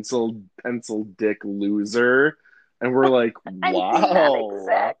pencil dick loser. And we're like, wow. I mean, not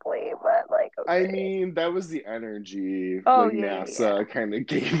exactly, but like, okay. I mean, that was the energy NASA kind of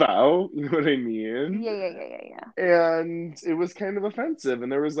gave out. You know what I mean? Yeah. And it was kind of offensive.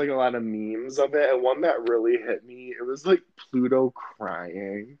 And there was like a lot of memes of it. And one that really hit me, it was like Pluto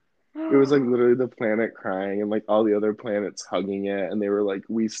crying. It was like literally the planet crying and like all the other planets hugging it. And they were like,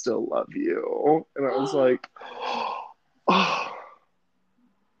 we still love you. And I was like, oh.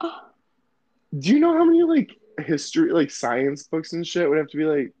 Do you know how many like history, like science books and shit would have to be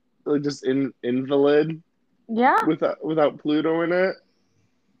like just invalid? Yeah. Without Pluto in it?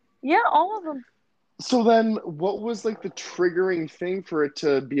 Yeah, all of them. So then what was like the triggering thing for it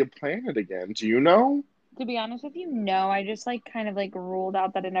to be a planet again? Do you know? To be honest with you, no. I just like kind of like ruled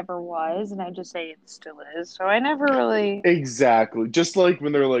out that it never was, and I just say it still is. So I never really. Exactly. Just like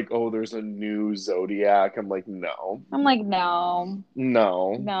when they're like, oh, there's a new zodiac. I'm like, no. I'm like, no.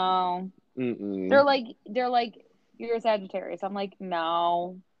 No. No. Mm-mm. They're like, You're a Sagittarius. I'm like,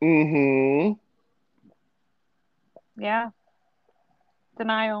 no. Mm-hmm. Yeah.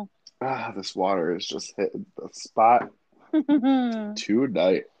 Denial. This water is just hitting the spot But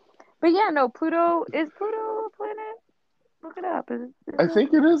tonight. yeah, no, is Pluto a planet? Look it up. I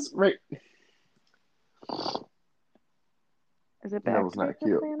think it is right. Is it That back was to being not a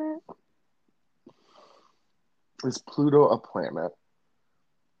cute. planet? Is Pluto a planet?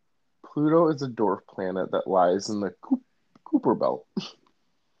 Pluto is a dwarf planet that lies in the Kuiper Belt.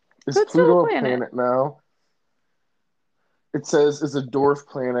 Is So it's still a Pluto a planet. planet now? It says is a dwarf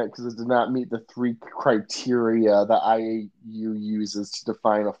planet because it did not meet the 3 criteria that IAU uses to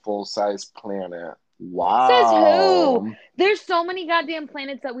define a full-size planet. Says who? Wow. There's so many goddamn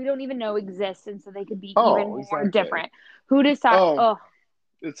planets that we don't even know exist, and so they could be even Oh, more exactly. different. Who decide? Oh, Oh,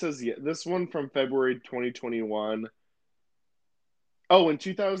 it says yeah. This one from February 2021. Oh, in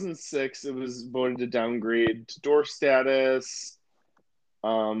 2006, it was voted to downgrade to dwarf status.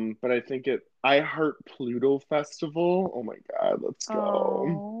 But I think I Heart Pluto Festival. Oh my God, let's go.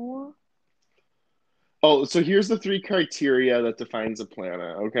 oh. Oh, so here's the 3 criteria that defines a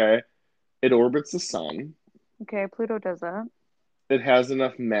planet, okay? It orbits the sun. Okay, Pluto does that. It has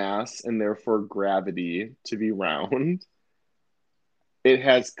enough mass and therefore gravity to be round. It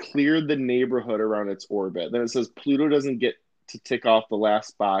has cleared the neighborhood around its orbit. Then it says Pluto doesn't get to tick off the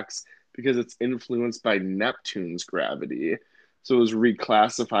last box because it's influenced by Neptune's gravity. So it was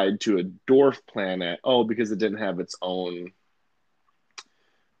reclassified to a dwarf planet. Oh, because it didn't have its own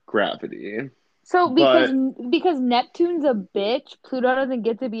gravity. So But because Neptune's a bitch, Pluto doesn't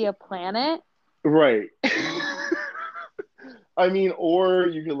get to be a planet. right. I mean, or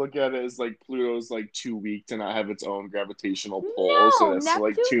you could look at it as like Pluto's like too weak to not have its own gravitational pull, so No, it has to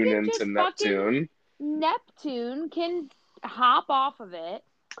like Neptune tune can into just fucking Neptune. Neptune can hop off of it.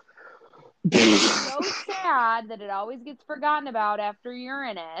 So sad that it always gets forgotten about after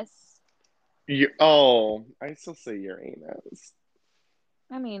Uranus. I still say Uranus.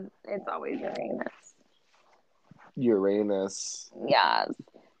 I mean, it's always Uranus. Uranus. Yes.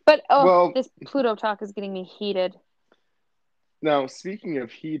 But Well, this Pluto talk is getting me heated. now speaking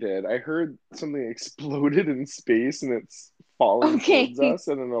of heated, I heard something exploded in space and it's falling Okay. towards us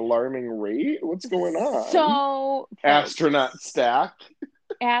at an alarming rate. What's going on? So, Astronaut folks, stack.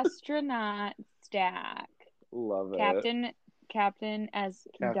 astronaut stack. Love it. Captain Captain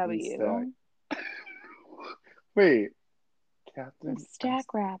Stack. SW. Wait, Captain S.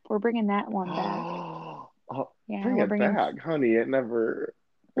 Stack Wrap. We're bringing that one back. Oh, Yeah, bring we're it bringing. back, honey. It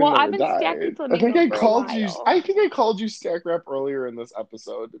Well, I've never been stacking died. I think flamingo I for a called you. while. I think I called you Stack Wrap earlier in this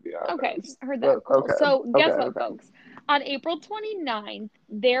episode, to be Okay, honest. heard But that. Cool. okay, So, okay, guess what, okay. folks? On April 29th,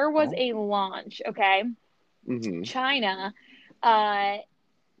 there was Oh, a launch, okay? mm-hmm. China uh,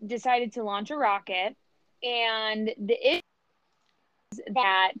 decided to launch a rocket, and the issue is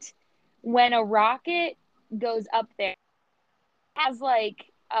that when a rocket goes up there, it has like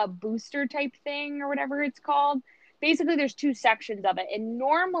a booster type thing or whatever it's called. Basically, there's 2 sections of it, and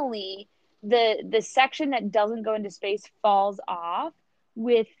normally the section that doesn't go into space falls off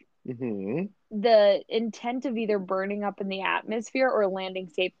with Mm-hmm. the intent of either burning up in the atmosphere or landing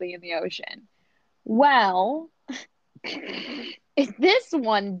safely in the ocean. Well, this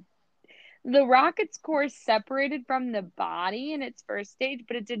one, the rocket's course separated from the body in its first stage,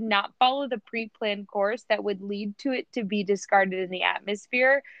 but it did not follow the pre-planned course that would lead to it to be discarded in the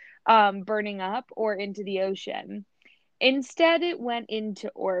atmosphere, burning up, or into the ocean. Instead, it went into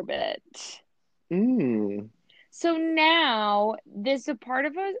orbit. Mm. So now this is a part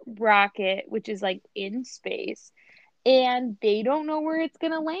of a rocket which is like in space, and they don't know where it's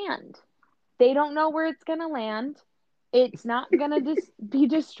going to land. They don't know where it's going to land. It's not going to be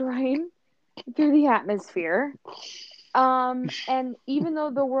destroyed through the atmosphere. And even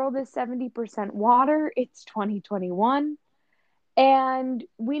though the world is 70% water, it's 2021. And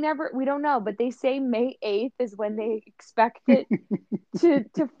we don't know, but they say May 8th is when they expect it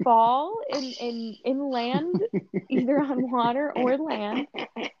to fall in land, either on water or land.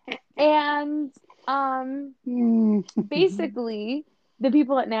 And basically the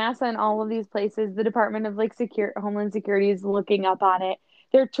people at NASA and all of these places, the Department of like Homeland Security is looking up on it.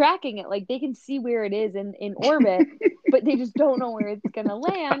 They're tracking it, like they can see where it is in orbit, but they just don't know where it's gonna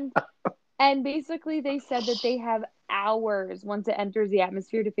land. And basically they said that they have hours once it enters the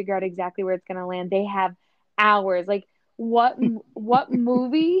atmosphere to figure out exactly where it's gonna land. They have hours. Like what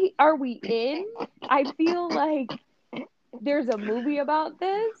movie are we in? I feel like there's a movie about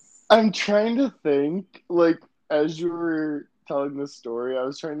this. I'm trying to think, like, as you were telling this story, I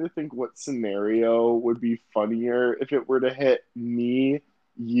was trying to think what scenario would be funnier if it were to hit me,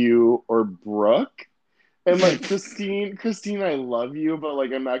 you, or Brooke. And like Christine, I love you, but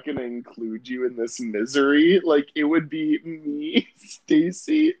like I'm not gonna include you in this misery. Like it would be me,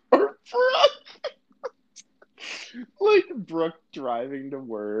 Stacy, or Brooke. Like Brooke driving to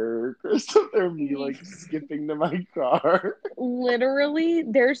work or something, or me like skipping to my car. Literally,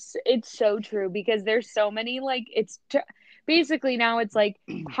 it's so true because there's so many like basically now it's like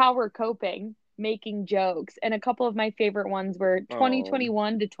how we're coping, making jokes, and a couple of my favorite ones were Oh,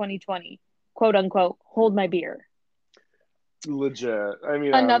 2021 to 2020, quote unquote, hold my beer. legit. I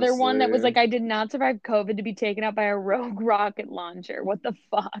mean, Another one that was honestly, like, I did not survive COVID to be taken out by a rogue rocket launcher. What the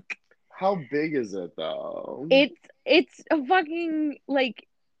fuck? how big is it though? It's a fucking like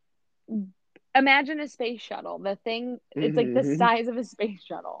imagine a space shuttle. The thing, it's like the Mhm. size of a space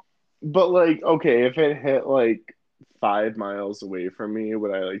shuttle. But like, okay, if it hit like 5 miles away from me, would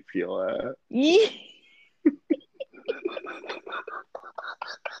I like feel it?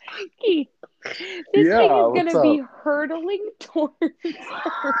 Keith, this thing Yeah, is what's gonna be up? hurtling towards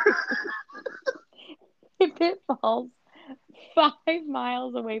Earth if it falls 5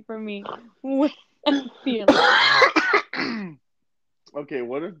 miles away from me. Would I feel it? Okay,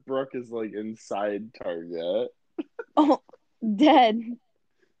 what if Brooke is like inside Target? Oh, dead.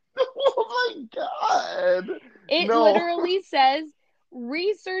 Oh my God. It No. literally says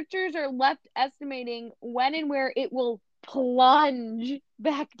researchers are left estimating when and where it will plunge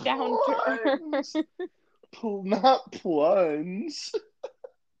back down to Plunge. Earth. Not plunge.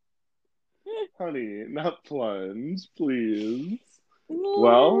 Honey, not plunge, please.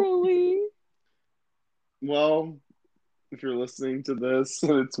 Well, Literally. well, if you're listening to this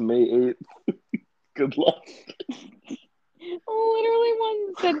and it's May 8th, good luck. Literally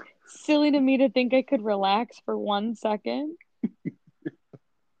one said, silly to me to think I could relax for 1 second.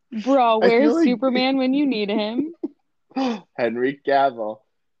 Bro, I feel where's like Superman when you need him? Henry Cavill.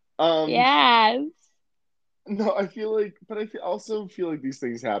 Um, Yes. no, also feel like these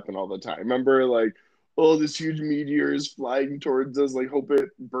things happen all the time. Remember, like, oh, this huge meteor is flying towards us. Like, hope it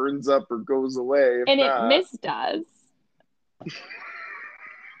burns up or goes away. If And it not, missed us.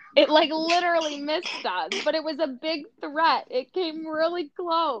 It like literally missed us, but it was a big threat. It came really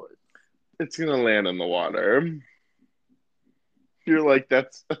close. it's gonna land in the water. You're like,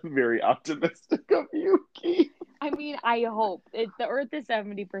 that's very optimistic of you, Keith. I mean, I hope the Earth is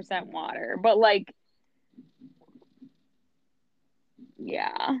 70% water, but like,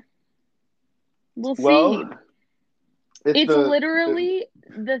 yeah, we'll see. Well, if It's the literally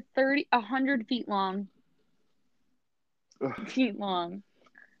the 100 feet long. Feet long.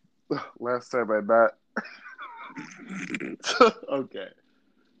 last time I bet. Okay,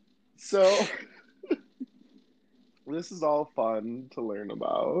 so this is all fun to learn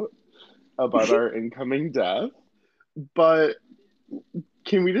about our incoming death, but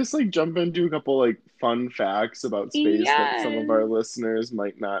can we just like jump into a couple like fun facts about space that some of Yes. our listeners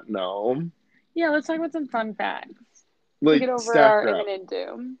might not know? Yeah, let's talk about some fun facts to Like get over stack our up. imminent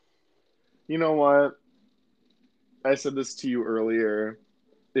doom. You know what? I said this to you earlier.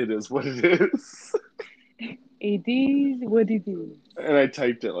 It is what it is. It is what it is. And I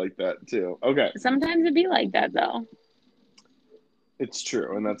typed it like that too. Okay. Sometimes it be like that though. It's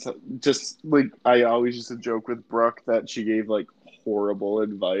true. And that's just like I always used to joke with Brooke that she gave like horrible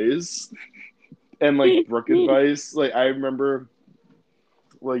advice. And like Brooke advice, like I remember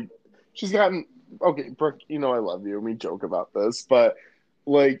like she's gotten okay, Brooke, you know I love you. We joke about this, but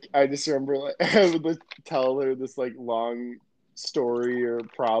like I just remember like I would like, tell her this like long story or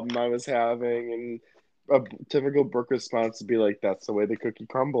problem I was having, and a typical Brooke response would be like, "That's the way the cookie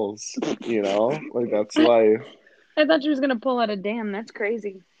crumbles," you know, like that's life. I thought she was gonna pull out a damn. That's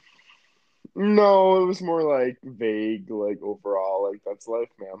crazy. No, it was more like vague, like overall, like that's life,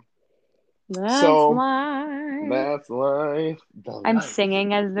 man. That's So life. that's life. The I'm life.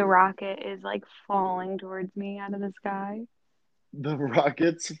 singing as the rocket is like falling towards me out of the sky. The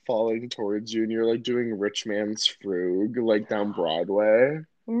rocket's falling towards you, and you're like doing Rich Man's Frug, like down Broadway.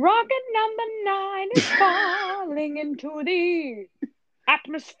 Rocket number 9 is falling into the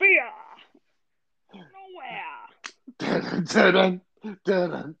atmosphere. Nowhere. Dun, dun,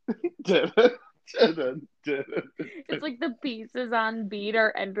 dun, dun, It's like the pieces on beat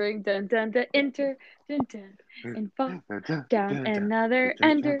are entering, dun dun dun, enter, dun dun, and fall down, another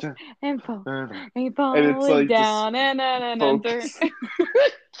enter, and fall, and and it's falling like just down, and then an enter. focus.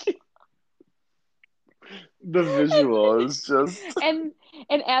 The visual is just and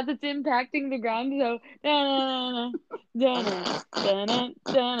and as it's impacting the ground, so da da da da da da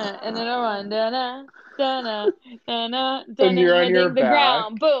da, and then a run da da Dun-na, dun-na, And dun-na, you're on your hitting the back.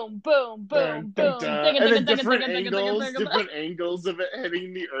 ground. Boom, boom, Dun, boom, dun, boom. dun. Digga, And digga, then digga, different digga, digga, digga, angles, digga, digga. different angles of it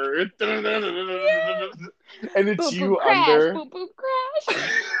hitting the earth. Dun, dun, dun, dun, dun, Yeah. dun, dun. And it's Boom, boom, you crash. under. Boom, boom, crash.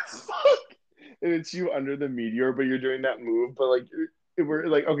 And it's you under the meteor, but you're doing that move, but like we're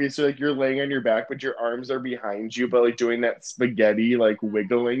like okay, so like you're laying on your back, but your arms are behind you, but like doing that spaghetti like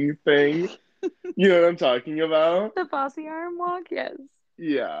wiggling thing. You know what I'm talking about? The Fosse arm walk, yes.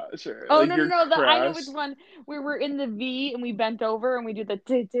 Yeah, sure. Oh Like no no you're no! I know which crashed. one. Where we're in the V and we bent over and we do the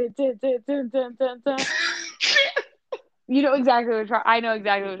t. You know exactly what I know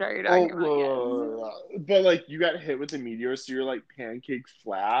exactly what you're Oh, talking about. Yes. but like you got hit with the meteor, so you're like pancake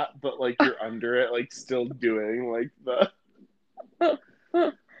flat, but like you're under it, like still doing like the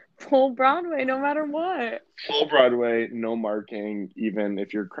Full Broadway, no matter what. full Broadway, no marking, even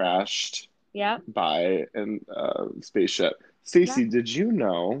if you're crashed Yep. by an spaceship. Yep. Stacy, did you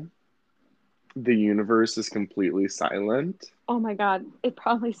know the universe is completely silent? Oh my God, it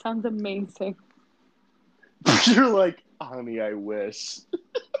probably sounds amazing. You're like, honey, I wish.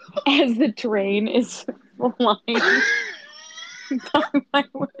 As the train is flying by my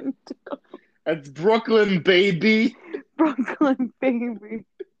window. It's Brooklyn, baby. Brooklyn, baby.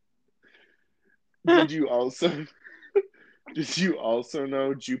 Did you also Did you also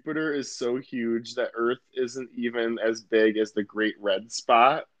know Jupiter is so huge that Earth isn't even as big as the Great Red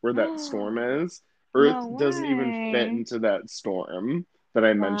Spot where that storm is? Earth No doesn't even fit way. into that storm that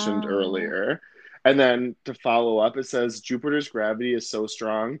I mentioned Wow. earlier. And then to follow up, it says Jupiter's gravity is so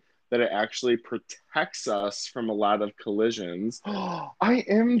strong that it actually protects us from a lot of collisions. I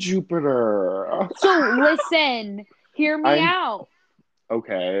am Jupiter. So listen, hear me I'm out.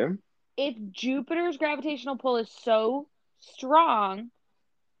 okay. If Jupiter's gravitational pull is so strong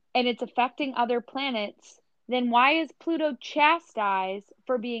and it's affecting other planets, then why is Pluto chastised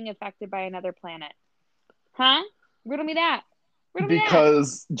for being affected by another planet? Huh? Riddle me that. Riddle me that.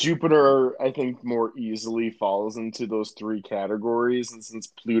 Because Jupiter, I think, more easily falls into those three categories. And since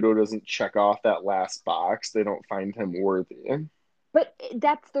Pluto doesn't check off that last box, they don't find him worthy. But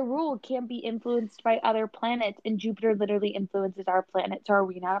that's the rule. It can't be influenced by other planets, and Jupiter literally influences our planet. So are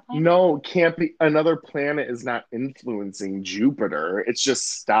we not a planet? No, can't be. Another planet is not influencing Jupiter. It's just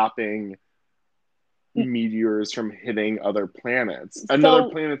stopping meteors from hitting other planets. Another So,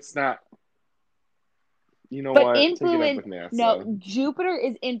 planet's not. You know but what? Take it up influence, with no, NASA. Jupiter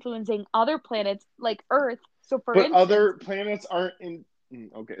is influencing other planets like Earth. So, for But instance, other planets aren't in.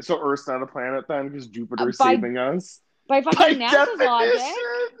 Okay, so Earth's not a planet then because Jupiter's by saving us? following By NASA's logic,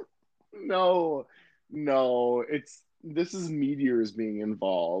 definition? No, no. It's this is meteors being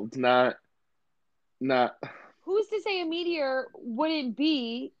involved, not. who's to say a meteor wouldn't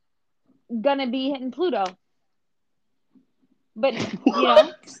be gonna be hitting Pluto? But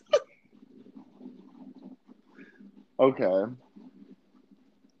What? Okay.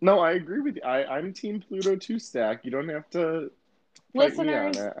 No, I agree with you. I'm Team Pluto too, Stack. You don't have to fight me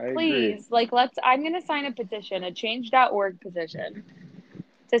on listeners, it. I agree. please, like, I'm gonna sign a petition, a change.org petition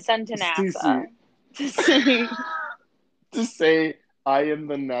to send to Stacy, NASA to say to say I am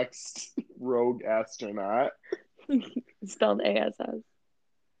the next rogue astronaut, spelled ASS.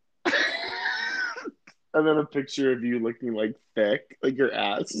 and then a picture of you looking like thick, like your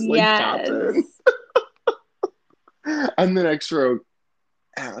ass is like popping. Yes. I'm the next rogue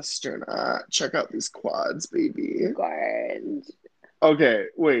astronaut. Check out these quads, baby. Gorge. Okay,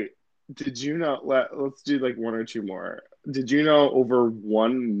 wait. Did you know? Let's do like one or two more. Did you know over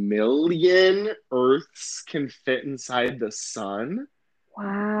 1 million Earths can fit inside the sun?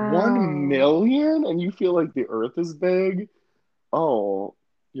 One Wow. million? And you feel like the Earth is big? Oh,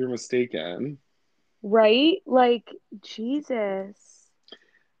 you're mistaken. Right? Like, Jesus.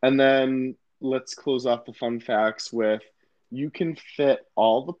 And then let's close off the fun facts with you can fit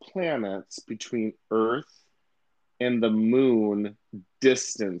all the planets between Earth and the moon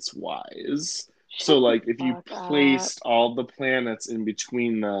distance wise. So, Shut the like, if you fuck up. placed all the planets in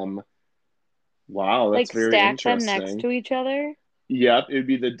between them, wow, that's Like, very stack them next interesting. to each other? Yep, it'd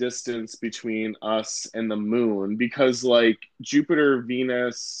be the distance between us and the moon because, like, Jupiter,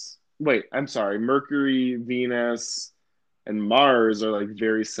 Venus, wait, I'm sorry, Mercury, Venus, and Mars are like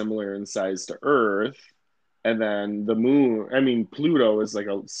very similar in size to Earth. And then the moon, I mean, Pluto is like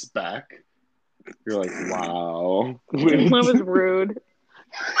a speck. You're like, wow. That was rude.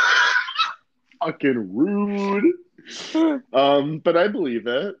 Fucking rude. But I believe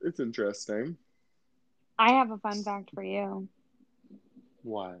it. It's interesting. I have a fun fact for you.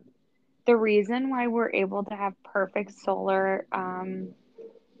 What? The reason why we're able to have perfect solar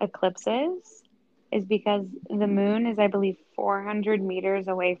eclipses is because the moon is, I believe, 400 meters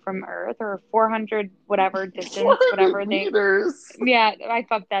away from Earth, or 400 whatever distance, 400 whatever meters. Yeah, I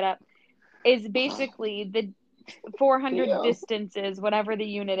fucked that up. Is basically the 400 Yeah. distances, whatever the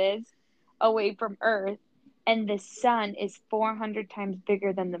unit is, away from Earth, and the sun is 400 times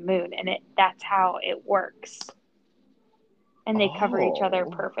bigger than the moon, and that's how it works. And they cover each other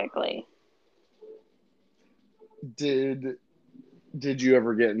perfectly. Did you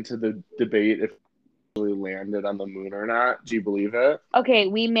ever get into the debate if we really landed on the moon or not? Do you believe it? Okay,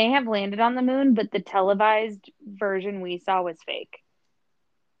 we may have landed on the moon, but the televised version we saw was fake.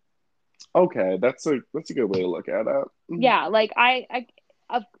 Okay, that's a good way to look at it. Yeah, like I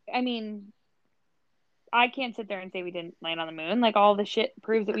mean, I can't sit there and say we didn't land on the moon. Like, all the shit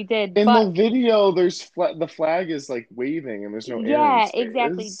proves that we did. In But the video, there's the flag is like waving, and there's no air in yeah, space.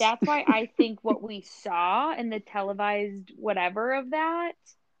 exactly. That's why I think what we saw in the televised whatever of that,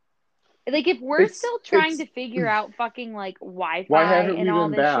 like, if we're still trying to figure out fucking like why Wi-Fi haven't and we all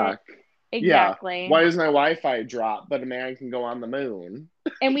been this shit, back? exactly. Yeah. Why does my Wi-Fi drop, but a man can go on the moon?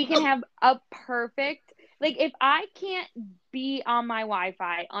 And we can have a perfect, like, if I can't be on my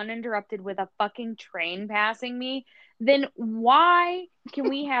Wi-Fi uninterrupted with a fucking train passing me, then why can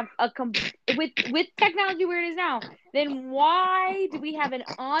we have with technology where it is now, then why do we have an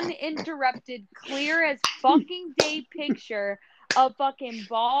uninterrupted, clear as fucking day picture of fucking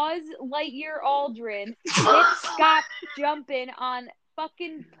Buzz Lightyear Aldrin hit Scott jumping on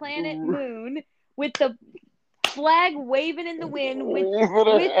fucking planet Moon with the flag waving in the wind with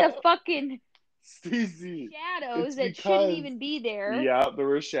the fucking Stacey, shadows that shouldn't even be there. Yeah, there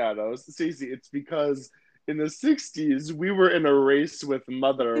were shadows. Stacey, it's because in the 60s, we were in a race with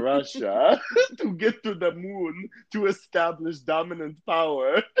Mother Russia to get to the moon to establish dominant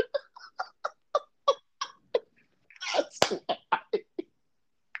power. That's why.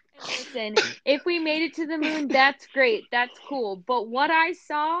 Listen, if we made it to the moon, that's great. That's cool. But what I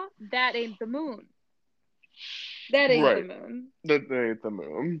saw, that ain't the moon. That ain't the moon. That ain't the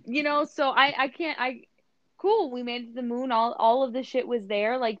moon. You know, so I can't, cool, we made it to the moon. All of the shit was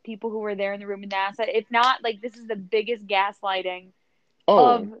there, like people who were there in the room with NASA. If not, like, this is the biggest gaslighting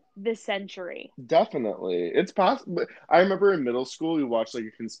of the century. Definitely. It's possible. I remember in middle school, we watched like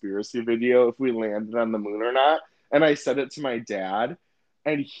a conspiracy video if we landed on the moon or not. And I said it to my dad,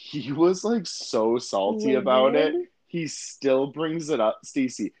 and he was like so salty about it. He still brings it up.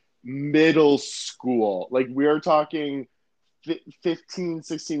 Stacey, middle school. Like, we are talking 15,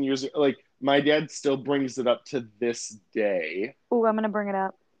 16 years ago. Like, my dad still brings it up to this day. Ooh, I'm going to bring it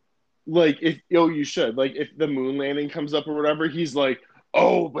up. Like, you should. Like, if the moon landing comes up or whatever, he's like,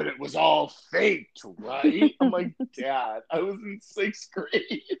 oh, but it was all faked, right? I'm like, Dad, I was in 6th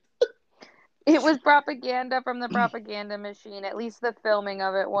grade. It was propaganda from the propaganda machine. At least the filming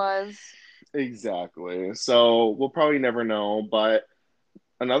of it was. Exactly. So we'll probably never know, but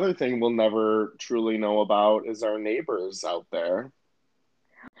another thing we'll never truly know about is our neighbors out there.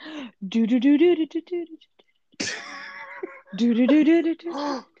 What?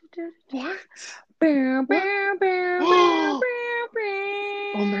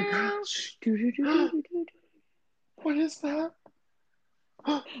 Oh my gosh. What is that?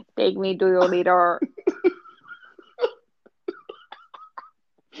 Take me to your leader.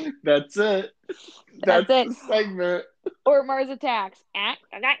 That's it. That's it. The segment. Or Mars Attacks. Yeah,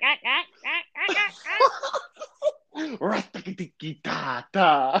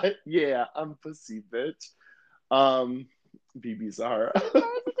 I'm pussy, bitch. BB Zahara. Mars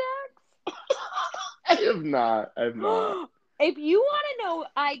Attacks? I have not. If you want to know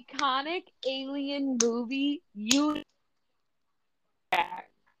iconic alien movie, you.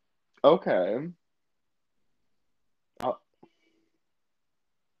 Okay. One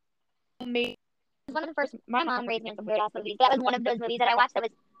of the first. My mom raised me on some weird ass movies. That was one of those movies that I watched that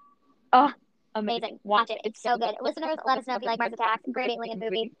was amazing. Watch it. It's so good. Listeners, let us know if you like Mars Attacks. Great alien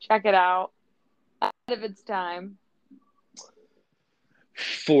movie. Check it out. Ahead of its time.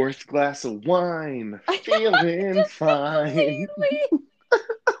 4th glass of wine, feeling fine.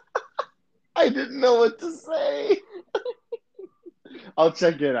 I didn't know what to say. I'll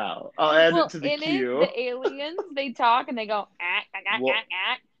check it out. I'll add it to the queue. The aliens, they talk and they go,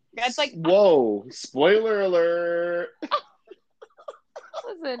 That's like, whoa, spoiler alert.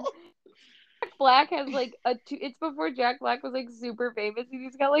 Listen, Jack Black has like it's before Jack Black was like super famous, and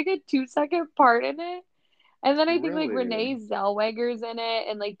he's got like a 2-second part in it. And then I think like Renee Zellweger's in it,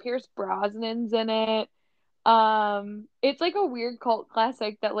 and like Pierce Brosnan's in it. It's like a weird cult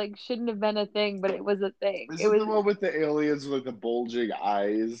classic that like shouldn't have been a thing, but it was a thing. Is it the one with the aliens with the bulging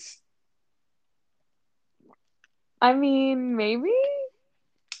eyes? I mean, maybe.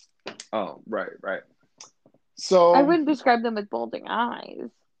 Oh, right. So I wouldn't describe them with bulging eyes.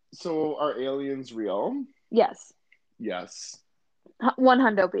 So are aliens real? Yes. Yes.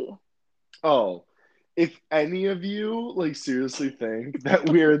 100 B. Oh, if any of you like seriously think that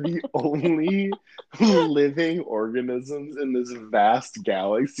we're the only living organisms in this vast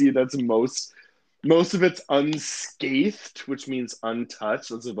galaxy that's most of it's unscathed, which means untouched.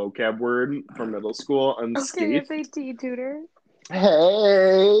 That's a vocab word from middle school. Okay, Unscathed. SAT tutor.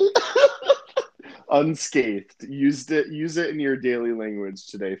 Hey. Unscathed. Use it in your daily language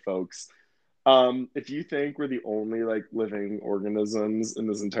today, folks. If you think we're the only like living organisms in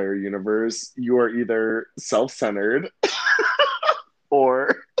this entire universe, you are either self-centered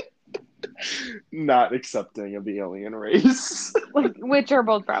or not accepting of the alien race. Which are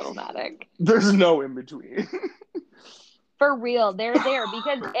both problematic. There's no in between. For real, they're there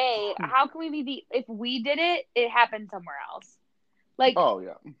because how can we be if we did it, it happened somewhere else. Like, oh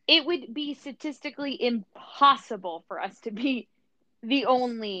yeah, it would be statistically impossible for us to be the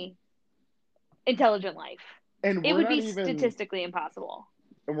only intelligent life. and It would be statistically impossible.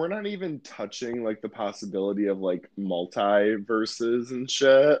 And we're not even touching like the possibility of like multiverses and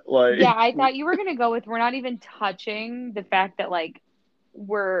shit. Like, yeah, I thought you were gonna go with we're not even touching the fact that like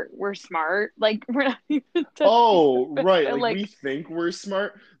we're smart. Like we're not even oh right, like we think we're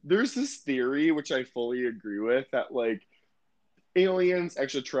smart. There's this theory which I fully agree with that like aliens,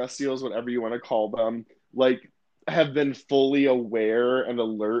 extraterrestrials, whatever you want to call them, like have been fully aware and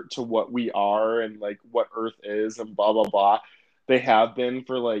alert to what we are and like what Earth is and blah blah blah. They have been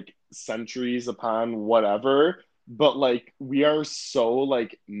for like centuries upon whatever, but like we are so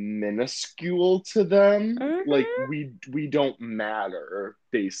like minuscule to them. Like we don't matter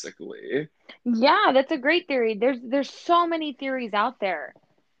basically. Yeah, that's a great theory. There's so many theories out there.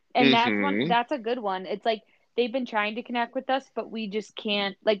 And that's a good one. It's like they've been trying to connect with us, but we just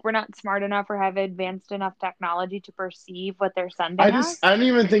can't, like, we're not smart enough or have advanced enough technology to perceive what they're sending us. I don't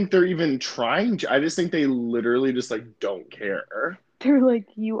even think they're even trying to. I just think they literally just like don't care. They're like,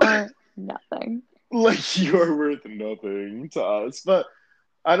 you are nothing. Like you are worth nothing to us. But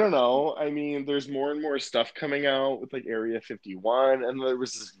I don't know. I mean, there's more and more stuff coming out with like Area 51, and there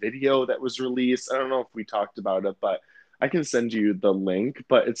was this video that was released. I don't know if we talked about it, but I can send you the link.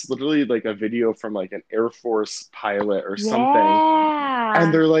 But it's literally like a video from like an Air Force pilot or something.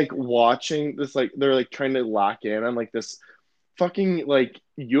 And they're like watching this, like they're like trying to lock in on like this fucking like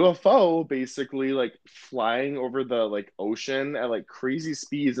UFO basically like flying over the like ocean at like crazy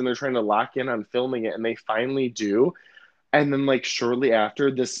speeds, and they're trying to lock in on filming it, and they finally do. And then like shortly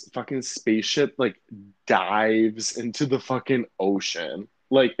after, this fucking spaceship like dives into the fucking ocean,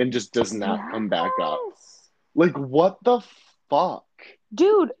 like, and just does not come back up. Like, what the fuck?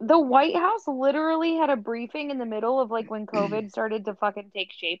 Dude, the White House literally had a briefing in the middle of like when COVID started to fucking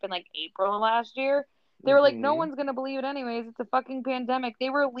take shape in like April of last year. They were like, no one's gonna believe it anyways. It's a fucking pandemic. They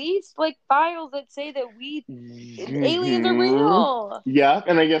released like files that say that aliens are real. Yeah,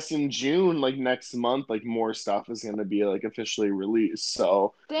 and I guess in June, like next month, like more stuff is gonna be like officially released.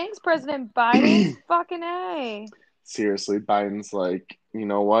 So thanks, President Biden. Fucking A. Seriously, Biden's like, you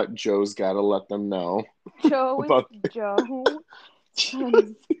know what? Joe's gotta let them know. Joe is Joe.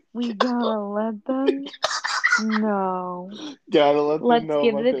 We gotta let them know. Gotta let them know. Let's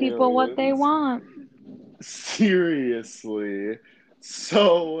give the people aliens. What they want. Seriously.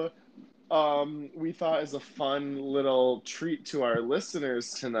 So, we thought as a fun little treat to our listeners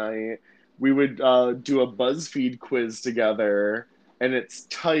tonight, we would do a BuzzFeed quiz together, and it's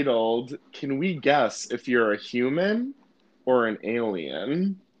titled, "Can we guess if you're a human or an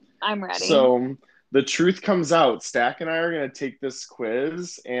alien?" I'm ready. So the truth comes out. Stack and I are going to take this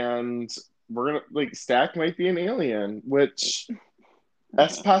quiz, and we're going to, like, Stack might be an alien, which,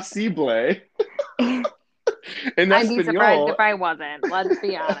 es posible. I'd be surprised if I wasn't, let's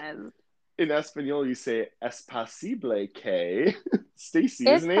be honest. In Espanol, you say es posible que Stacy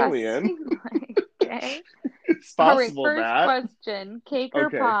is an alien. Okay. It's possible first that. Question, cake or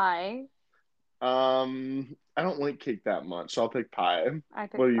pie? I don't like cake that much, so I'll pick pie. I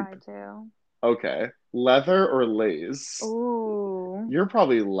pick pie too. Okay. Leather or Lay's? Ooh. You're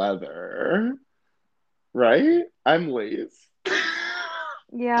probably leather, right? I'm Lay's.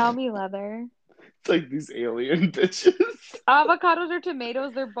 Yeah, I'll be leather. It's like these alien bitches. Avocados or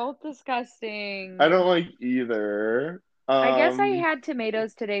tomatoes, they're both disgusting. I don't like either. I guess I had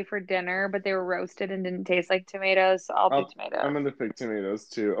tomatoes today for dinner, but they were roasted and didn't taste like tomatoes, so I'll do tomatoes. I'm going to pick tomatoes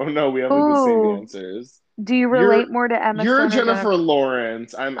too. Oh no, we have like the same answers. Do you relate more to Emma Stone? You're Jennifer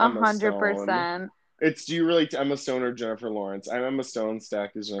Lawrence. I'm Emma 100%. Stone. Do you relate to Emma Stone or Jennifer Lawrence? I'm Emma Stone.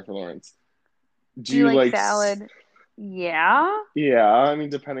 Stack is Jennifer Lawrence. Do you like salad? Yeah. Yeah, I mean,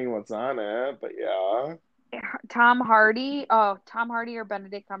 depending what's on it, but yeah. Tom Hardy. Oh, Tom Hardy or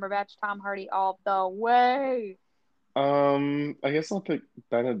Benedict Cumberbatch. Tom Hardy all the way. I guess I'll pick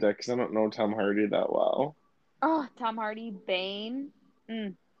Benedict because I don't know Tom Hardy that well. Oh, Tom Hardy, Bane.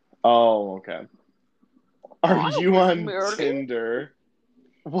 Mm. Oh, okay. Are I you was on married. Tinder?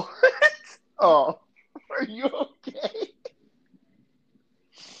 What? Oh, are you okay?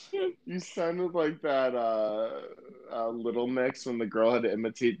 You sounded like that Little Mix when the girl had to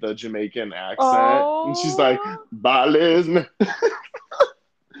imitate the Jamaican accent, and she's like, Oh. "Ballin."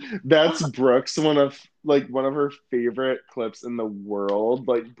 That's Brooks, one of her favorite clips in the world.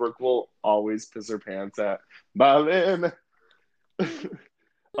 Like Brooke will always piss her pants at Ballin.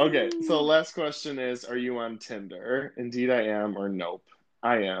 Okay, so last question is, are you on Tinder? Indeed I am, or nope.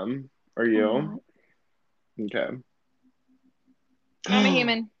 I am. Are you? Okay. I'm a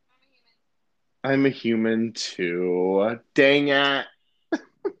human. I'm a human too. Dang it.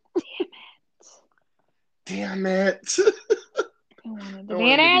 Damn it. I wanted I to be an wanted to be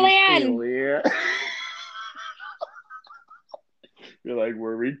alien. alien. You're like,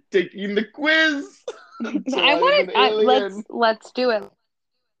 were we taking the quiz? So I I'm want an to. alien. Let's do it.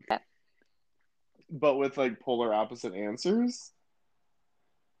 But with like polar opposite answers?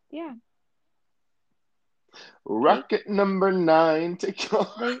 Yeah. Rocket number 9, take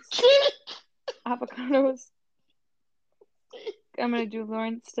off. Avocados. I'm gonna do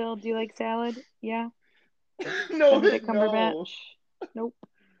Lawrence still. Do you like salad? Yeah. No, Benedict no. Cumberbatch. Nope.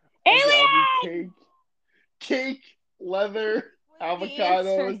 Okay, I'll do Alien! cake, leather, What's the answer?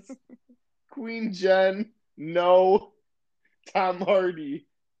 avocados, Queen Jen, no, Tom Hardy,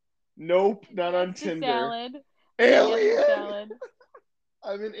 nope, not on Yes to Tinder. salad. Alien! Yes to salad.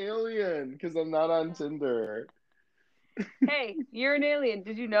 I'm an alien because I'm not on Tinder. Hey, you're an alien.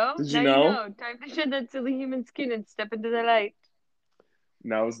 Did you know? Did you Now you know? know. Time to shed that silly human skin and step into the light.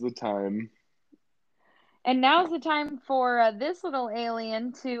 Now's the time. And now's the time for this little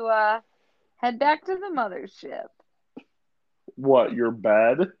alien to head back to the mothership. What, your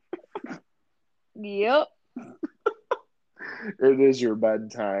bed? Yep. It is your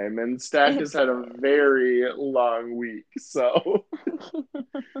bedtime, and Stack has had a very long week, so.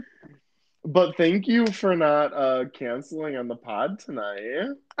 But thank you for not canceling on the pod tonight.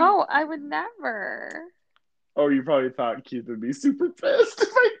 Oh, I would never. Oh, you probably thought Keith would be super pissed if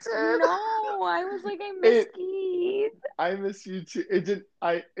I did. No, I was like, I miss Keith. I miss you too. It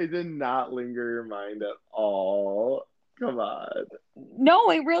did not linger your mind at all. Come on. No,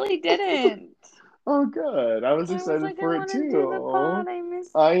 it really didn't. Oh, good. I was I was excited like, I for it want to do the pod. too. I miss.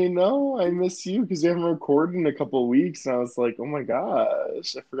 I know. I miss you because we haven't recorded in a couple of weeks, and I was like, oh my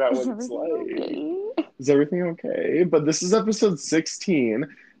gosh, I forgot Is what it's everything like. okay? Is everything okay? But this is episode 16.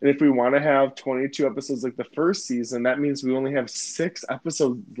 And if we want to have 22 episodes like the first season, that means we only have 6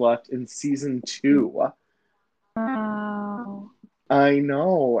 episodes left in season 2. Wow. I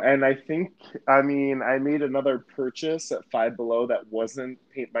know. And I mean, I made another purchase at Five Below that wasn't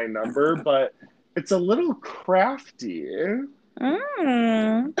paint by number, but it's a little crafty.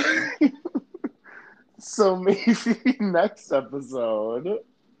 Mm. So maybe next episode.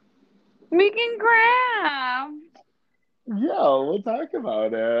 We can craft. Yeah, we'll talk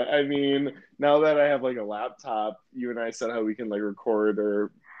about it. I mean, now that I have like a laptop, you and I said how we can like record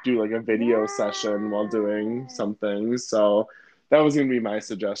or do like a video session while doing something. So that was gonna be my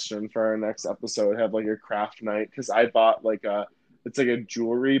suggestion for our next episode. Have like a craft night because I bought it's like a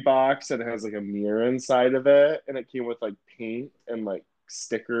jewelry box and it has like a mirror inside of it, and it came with like paint and like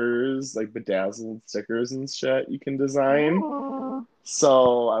stickers, like bedazzled stickers and shit you can design. Ooh.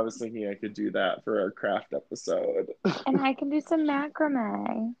 So I was thinking I could do that for our craft episode. And I can do some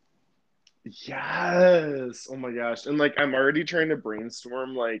macrame. Yes. Oh my gosh. And like I'm already trying to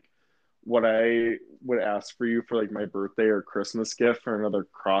brainstorm like what I would ask for you for like my birthday or Christmas gift for another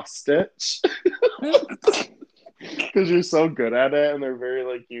cross stitch. Because you're so good at it and they're very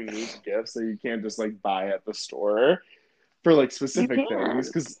like unique gifts that you can't just like buy at the store for like specific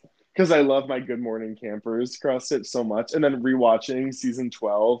things. Because I love my Good Morning Campers cross stitch so much. And then rewatching season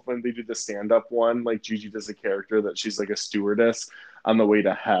 12 when they did the stand-up one, like Gigi does a character that she's like a stewardess on the way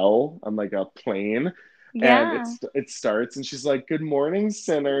to hell on like a plane. Yeah. And it starts and she's like, "Good morning,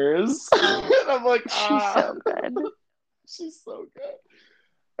 sinners." And I'm like, She's so good. She's so good.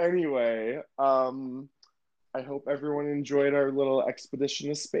 Anyway, I hope everyone enjoyed our little expedition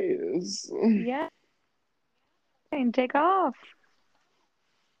to space. Yeah. And take off.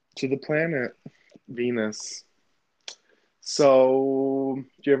 To the planet Venus. So, do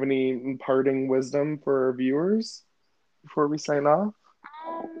you have any parting wisdom for our viewers before we sign off?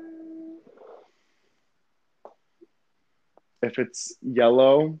 If it's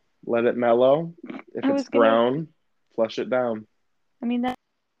yellow, let it mellow. If I it's was gonna. brown, flush it down. I mean, that's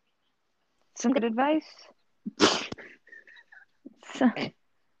some good advice. So,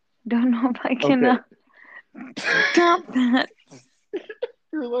 don't know if I can Okay. top that.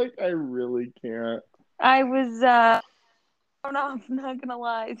 You're like, I really can't. I was thrown off, not gonna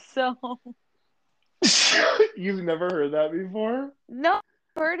lie. So, You've never heard that before? no, I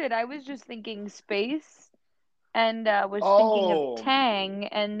heard it. I was just thinking space and was thinking of Oh. Tang,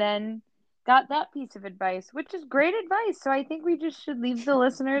 and then got that piece of advice, which is great advice. So I think we just should leave the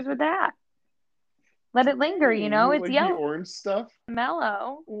listeners with that. Let it linger, you know? It's Like the yellow, orange stuff?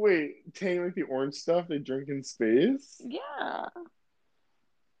 mellow. Wait, Tang like the orange stuff they drink in space? Yeah.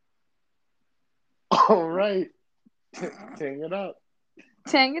 All right. Tang it up.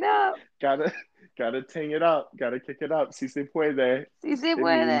 Tang it up. Gotta tang it up. Gotta kick it up. Si se puede. Si se It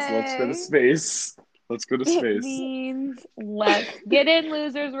means let's go to puede. space. Let's go to It space. means let's get in,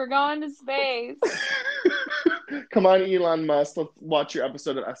 losers. We're going to space. Come on, Elon Musk. Let's watch your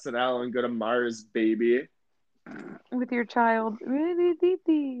episode of SNL and go to Mars, baby. With your child.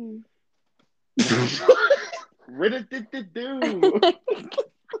 Rid-a-did-did-do.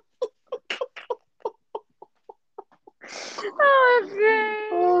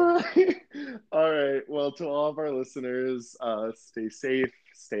 Okay. All right. Well, to all of our listeners, stay safe,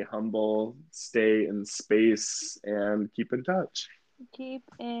 stay humble, stay in space, and keep in touch. Keep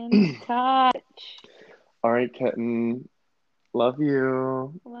in touch. All right, kitten. Love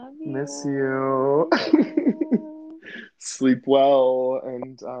you. Love Miss you. you. Sleep well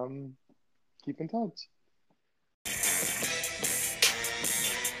and keep in touch.